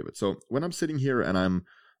a copy of it. So when I'm sitting here and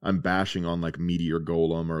I'm bashing on like Meteor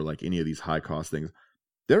Golem or like any of these high cost things,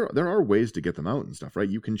 there are ways to get them out and stuff, right?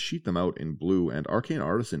 You can cheat them out in blue, and Arcane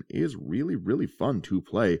Artisan is really, really fun to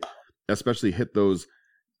play, especially hit those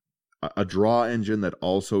a draw engine that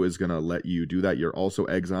also is going to let you do that. You're also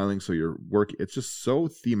exiling, so your work, it's just so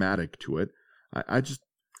thematic to it. I just,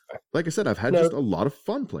 like I said, I've had just a lot of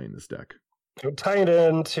fun playing this deck. Tie it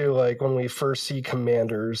into like when we first see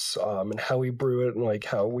commanders and how we brew it and like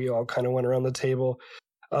how we all kind of went around the table.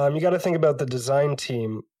 You got to think about the design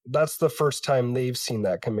team. That's the first time they've seen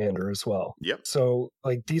that commander as well. Yep. So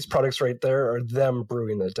like these products right there are them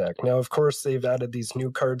brewing the deck. Now, of course, they've added these new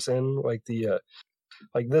cards in, like the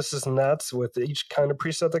like this is nuts with each kind of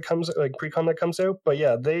preset that comes, like precon that comes out. But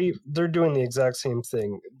yeah, they're doing the exact same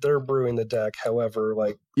thing. They're brewing the deck. However,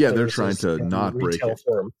 like they're trying to not break it.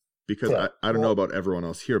 Form. Because I don't know about everyone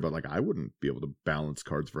else here, but like I wouldn't be able to balance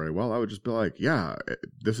cards very well. I would just be like, yeah,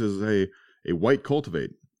 this is a white cultivate.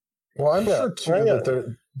 Well, I'm sure too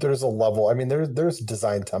that there's a level. I mean, there's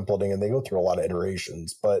design templating, and they go through a lot of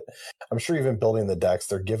iterations. But I'm sure even building the decks,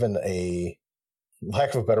 they're given a,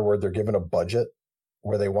 lack of a better word, they're given a budget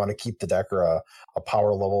where they want to keep the deck, or a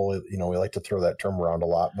power level. You know, we like to throw that term around a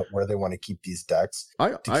lot, but where they want to keep these decks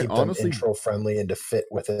to keep them intro friendly and to fit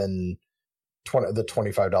within the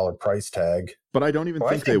 $25 price tag. But I don't even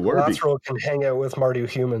think they were. Lateral can hang out with Mardu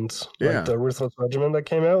Humans. Like the Ruthless Regiment that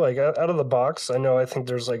came out. Like out of the box, I think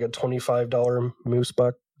there's like a $25 moose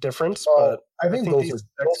buck difference. But I think those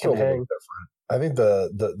decks can hang. Different. I think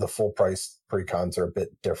the full price precons are a bit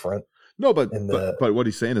different. No, but what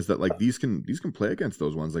he's saying is that like these can play against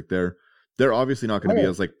those ones. Like they're obviously not going to be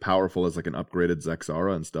as like powerful as like an upgraded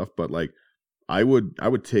Zexara and stuff. But like I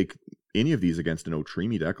would take any of these against an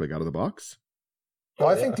Otrimi deck like out of the box. Well,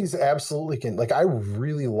 I think these absolutely can. Like, I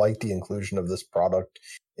really like the inclusion of this product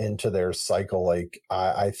into their cycle. Like,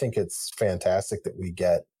 I think it's fantastic that we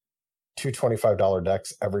get two $25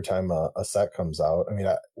 decks every time a set comes out. I mean,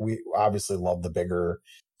 we obviously love the bigger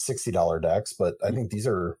 $60 decks, but I think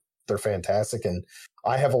they're fantastic. And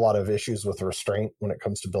I have a lot of issues with restraint when it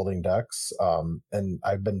comes to building decks. And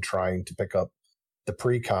I've been trying to pick up the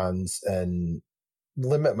precons and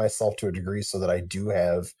limit myself to a degree so that I do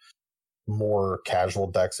have more casual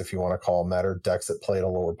decks, if you want to call them that, or decks that play at a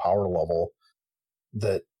lower power level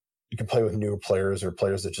that you can play with new players or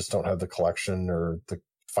players that just don't have the collection or the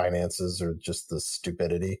finances or just the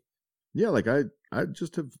stupidity. Yeah, like I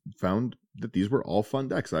just have found that these were all fun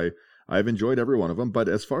decks. I've enjoyed every one of them, but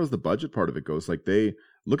as far as the budget part of it goes, like they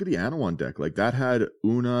look at the Anawan deck, like that had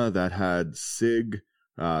Una, that had Sig,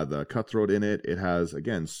 the Cutthroat in it. It has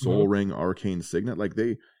again Soul Ring, Arcane Signet. Like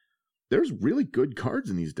there's really good cards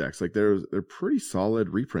in these decks. Like they're pretty solid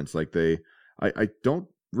reprints. Like I don't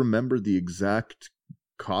remember the exact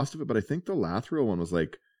cost of it, but I think the Lathril one was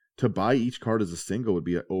like, to buy each card as a single would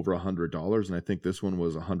be over $100, and I think this one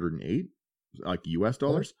was $108, like US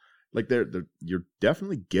dollars. Like you're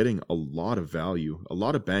definitely getting a lot of value, a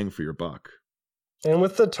lot of bang for your buck. And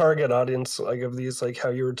with the target audience, like of these, like how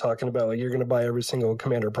you were talking about, like you're going to buy every single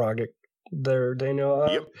Commander product there, Daniel.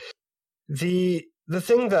 Yep. The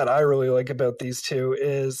thing that I really like about these two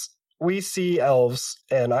is we see elves,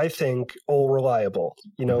 and I think all reliable.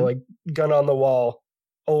 You know, like gun on the wall,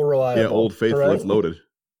 all reliable. Yeah, Old Faithful, right? It's loaded.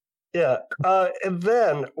 Yeah, and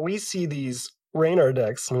then we see these Raynor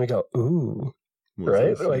decks, and we go, ooh,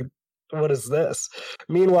 right? Like, what is this?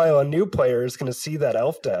 Meanwhile, a new player is going to see that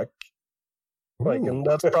elf deck, like, and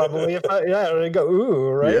that's probably they go, ooh,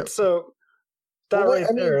 right? Yep. So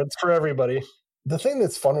that there, it's for everybody. The thing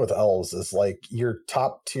that's fun with elves is like your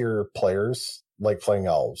top tier players, like playing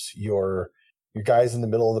elves. Your guys in the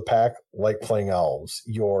middle of the pack like playing elves.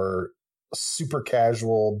 Your super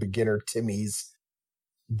casual beginner Timmies,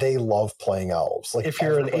 they love playing elves. Like if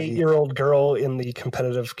you're an 8-year-old girl in the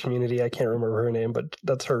competitive community, I can't remember her name, but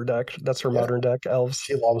that's her deck. That's her modern deck, elves.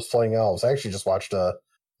 She loves playing elves. I actually just watched a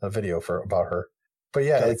video about her. But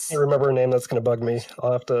yeah, I can't remember her name. That's going to bug me.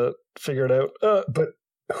 I'll have to figure it out. But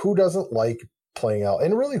who doesn't like playing elves?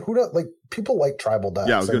 And really, who doesn't like? People like tribal decks.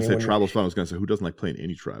 Yeah, I was going to say tribal's fun. I was going to say, who doesn't like playing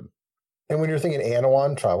any tribe? And when you're thinking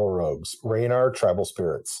Anawan, tribal rogues, Raynar, tribal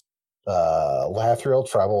spirits, Lathril,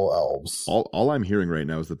 tribal elves. All I'm hearing right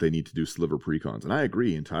now is that they need to do sliver precons, and I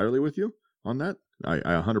agree entirely with you on that. I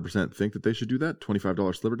 100% think that they should do that.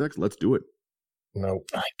 $25 sliver decks. Let's do it. Nope.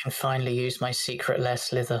 I can finally use my secret lair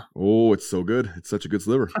slither. Oh, it's so good. It's such a good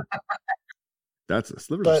sliver.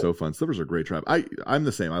 Slivers are so fun. Slivers are a great tribe. I'm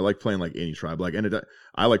the same. I like playing like any tribe.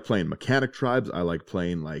 I like playing mechanic tribes. I like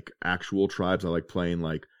playing like actual tribes. I like playing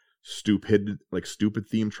like stupid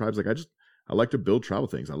themed tribes. I like to build tribal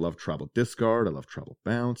things. I love tribal discard. I love tribal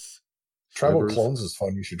bounce. Tribal clones is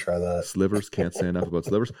fun. You should try that. Slivers, can't say enough about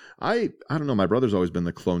slivers. I don't know. My brother's always been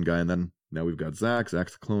the clone guy, and then now we've got Zach.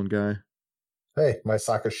 Zach's the clone guy. Hey, my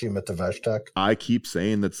Sakashima Tevesh deck. I keep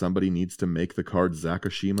saying that somebody needs to make the card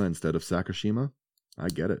Zakashima instead of Sakashima. I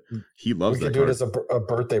get it. He loves that card. We could do it as a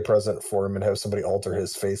birthday present for him and have somebody alter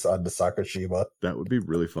his face onto Sakashima. That would be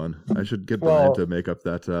really fun. I should get Brian to make up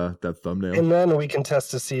that thumbnail. And then we can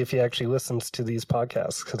test to see if he actually listens to these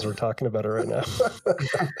podcasts, because we're talking about it right now.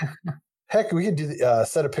 Heck, we could do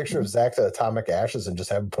set a picture of Zach to Atomic Ashes and just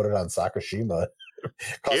have him put it on Sakashima.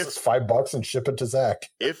 Cost us $5 and ship it to Zach.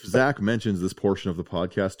 If Zach mentions this portion of the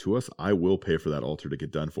podcast to us, I will pay for that altar to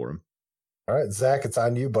get done for him. All right, Zach, it's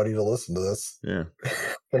on you, buddy, to listen to this. Yeah.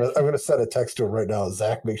 I'm going to send a text to him right now.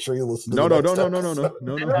 Zach, make sure you listen to No. No.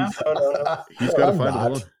 He's got to find it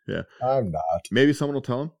alone. Yeah. I'm not. Maybe someone will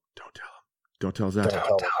tell him. Don't tell him. Don't tell Zach.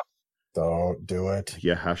 Don't do it.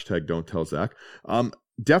 Yeah, hashtag don't tell Zach.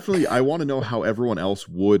 Definitely, I want to know how everyone else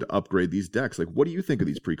would upgrade these decks. Like, what do you think of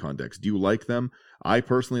these Precon decks? Do you like them? I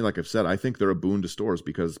personally, like I've said, I think they're a boon to stores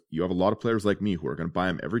because you have a lot of players like me who are going to buy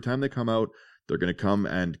them every time they come out. They're going to come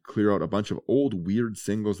and clear out a bunch of old weird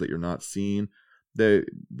singles that you're not seeing. They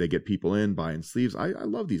get people in, buying sleeves. I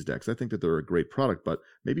love these decks. I think that they're a great product, but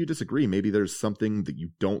maybe you disagree. Maybe there's something that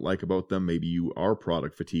you don't like about them. Maybe you are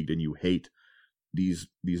product fatigued and you hate these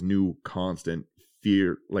new constant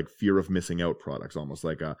fear of missing out products, almost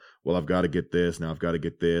like I've got to get this, now I've got to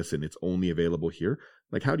get this, and it's only available here.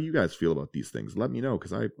 Like, how do you guys feel about these things? Let me know,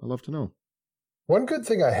 because I love to know. One good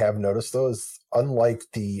thing I have noticed though is, unlike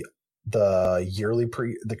the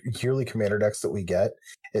yearly commander decks that we get,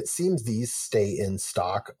 it seems these stay in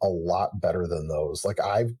stock a lot better than those. Like,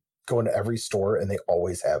 I go into every store and they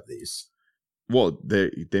always have these. Well,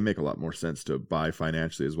 they make a lot more sense to buy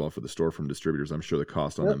financially as well for the store from distributors. I'm sure the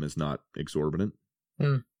cost on them is not exorbitant.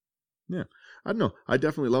 Yeah, I don't know. I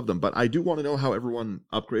definitely love them, but I do want to know how everyone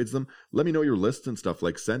upgrades them. Let me know your lists and stuff.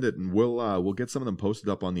 Like, send it, and we'll get some of them posted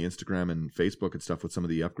up on the Instagram and Facebook and stuff with some of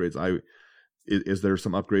the upgrades. Is there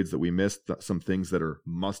some upgrades that we missed? Some things that are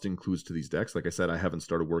must includes to these decks? Like I said, I haven't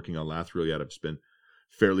started working on Lathril yet. I've just been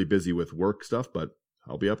fairly busy with work stuff, but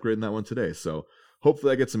I'll be upgrading that one today. So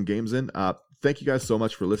hopefully I get some games in. Thank you guys so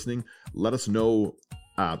much for listening. Let us know,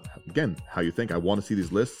 again, how you think. I want to see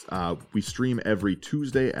these lists. We stream every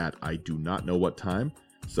Tuesday at I do not know what time.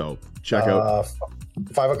 So check out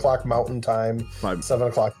 5 o'clock Mountain Time, 7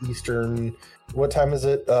 o'clock Eastern. What time is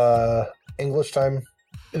it? English time?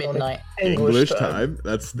 Midnight. English time.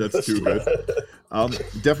 That's too good.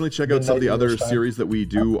 Definitely check out some of the other series that we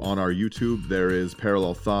do on our YouTube. There is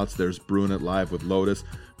Parallel Thoughts. There's Brewing It Live with Lotus.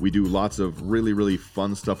 We do lots of really, really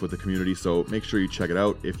fun stuff with the community, so make sure you check it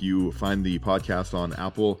out. If you find the podcast on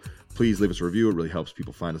Apple, please leave us a review. It really helps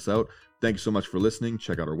people find us out. Thank you so much for listening.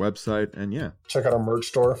 Check out our website, and check out our merch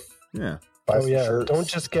store. Yeah. Buy some shirts. Don't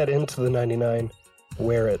just get into the 99.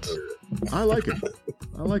 Wear it. I like it.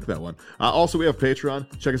 I like that one. Also, we have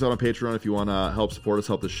Patreon. Check us out on Patreon if you want to help support us,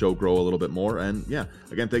 help the show grow a little bit more. And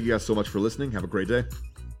again, thank you guys so much for listening. Have a great day.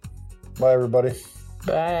 Bye, everybody.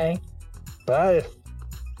 Bye. Bye.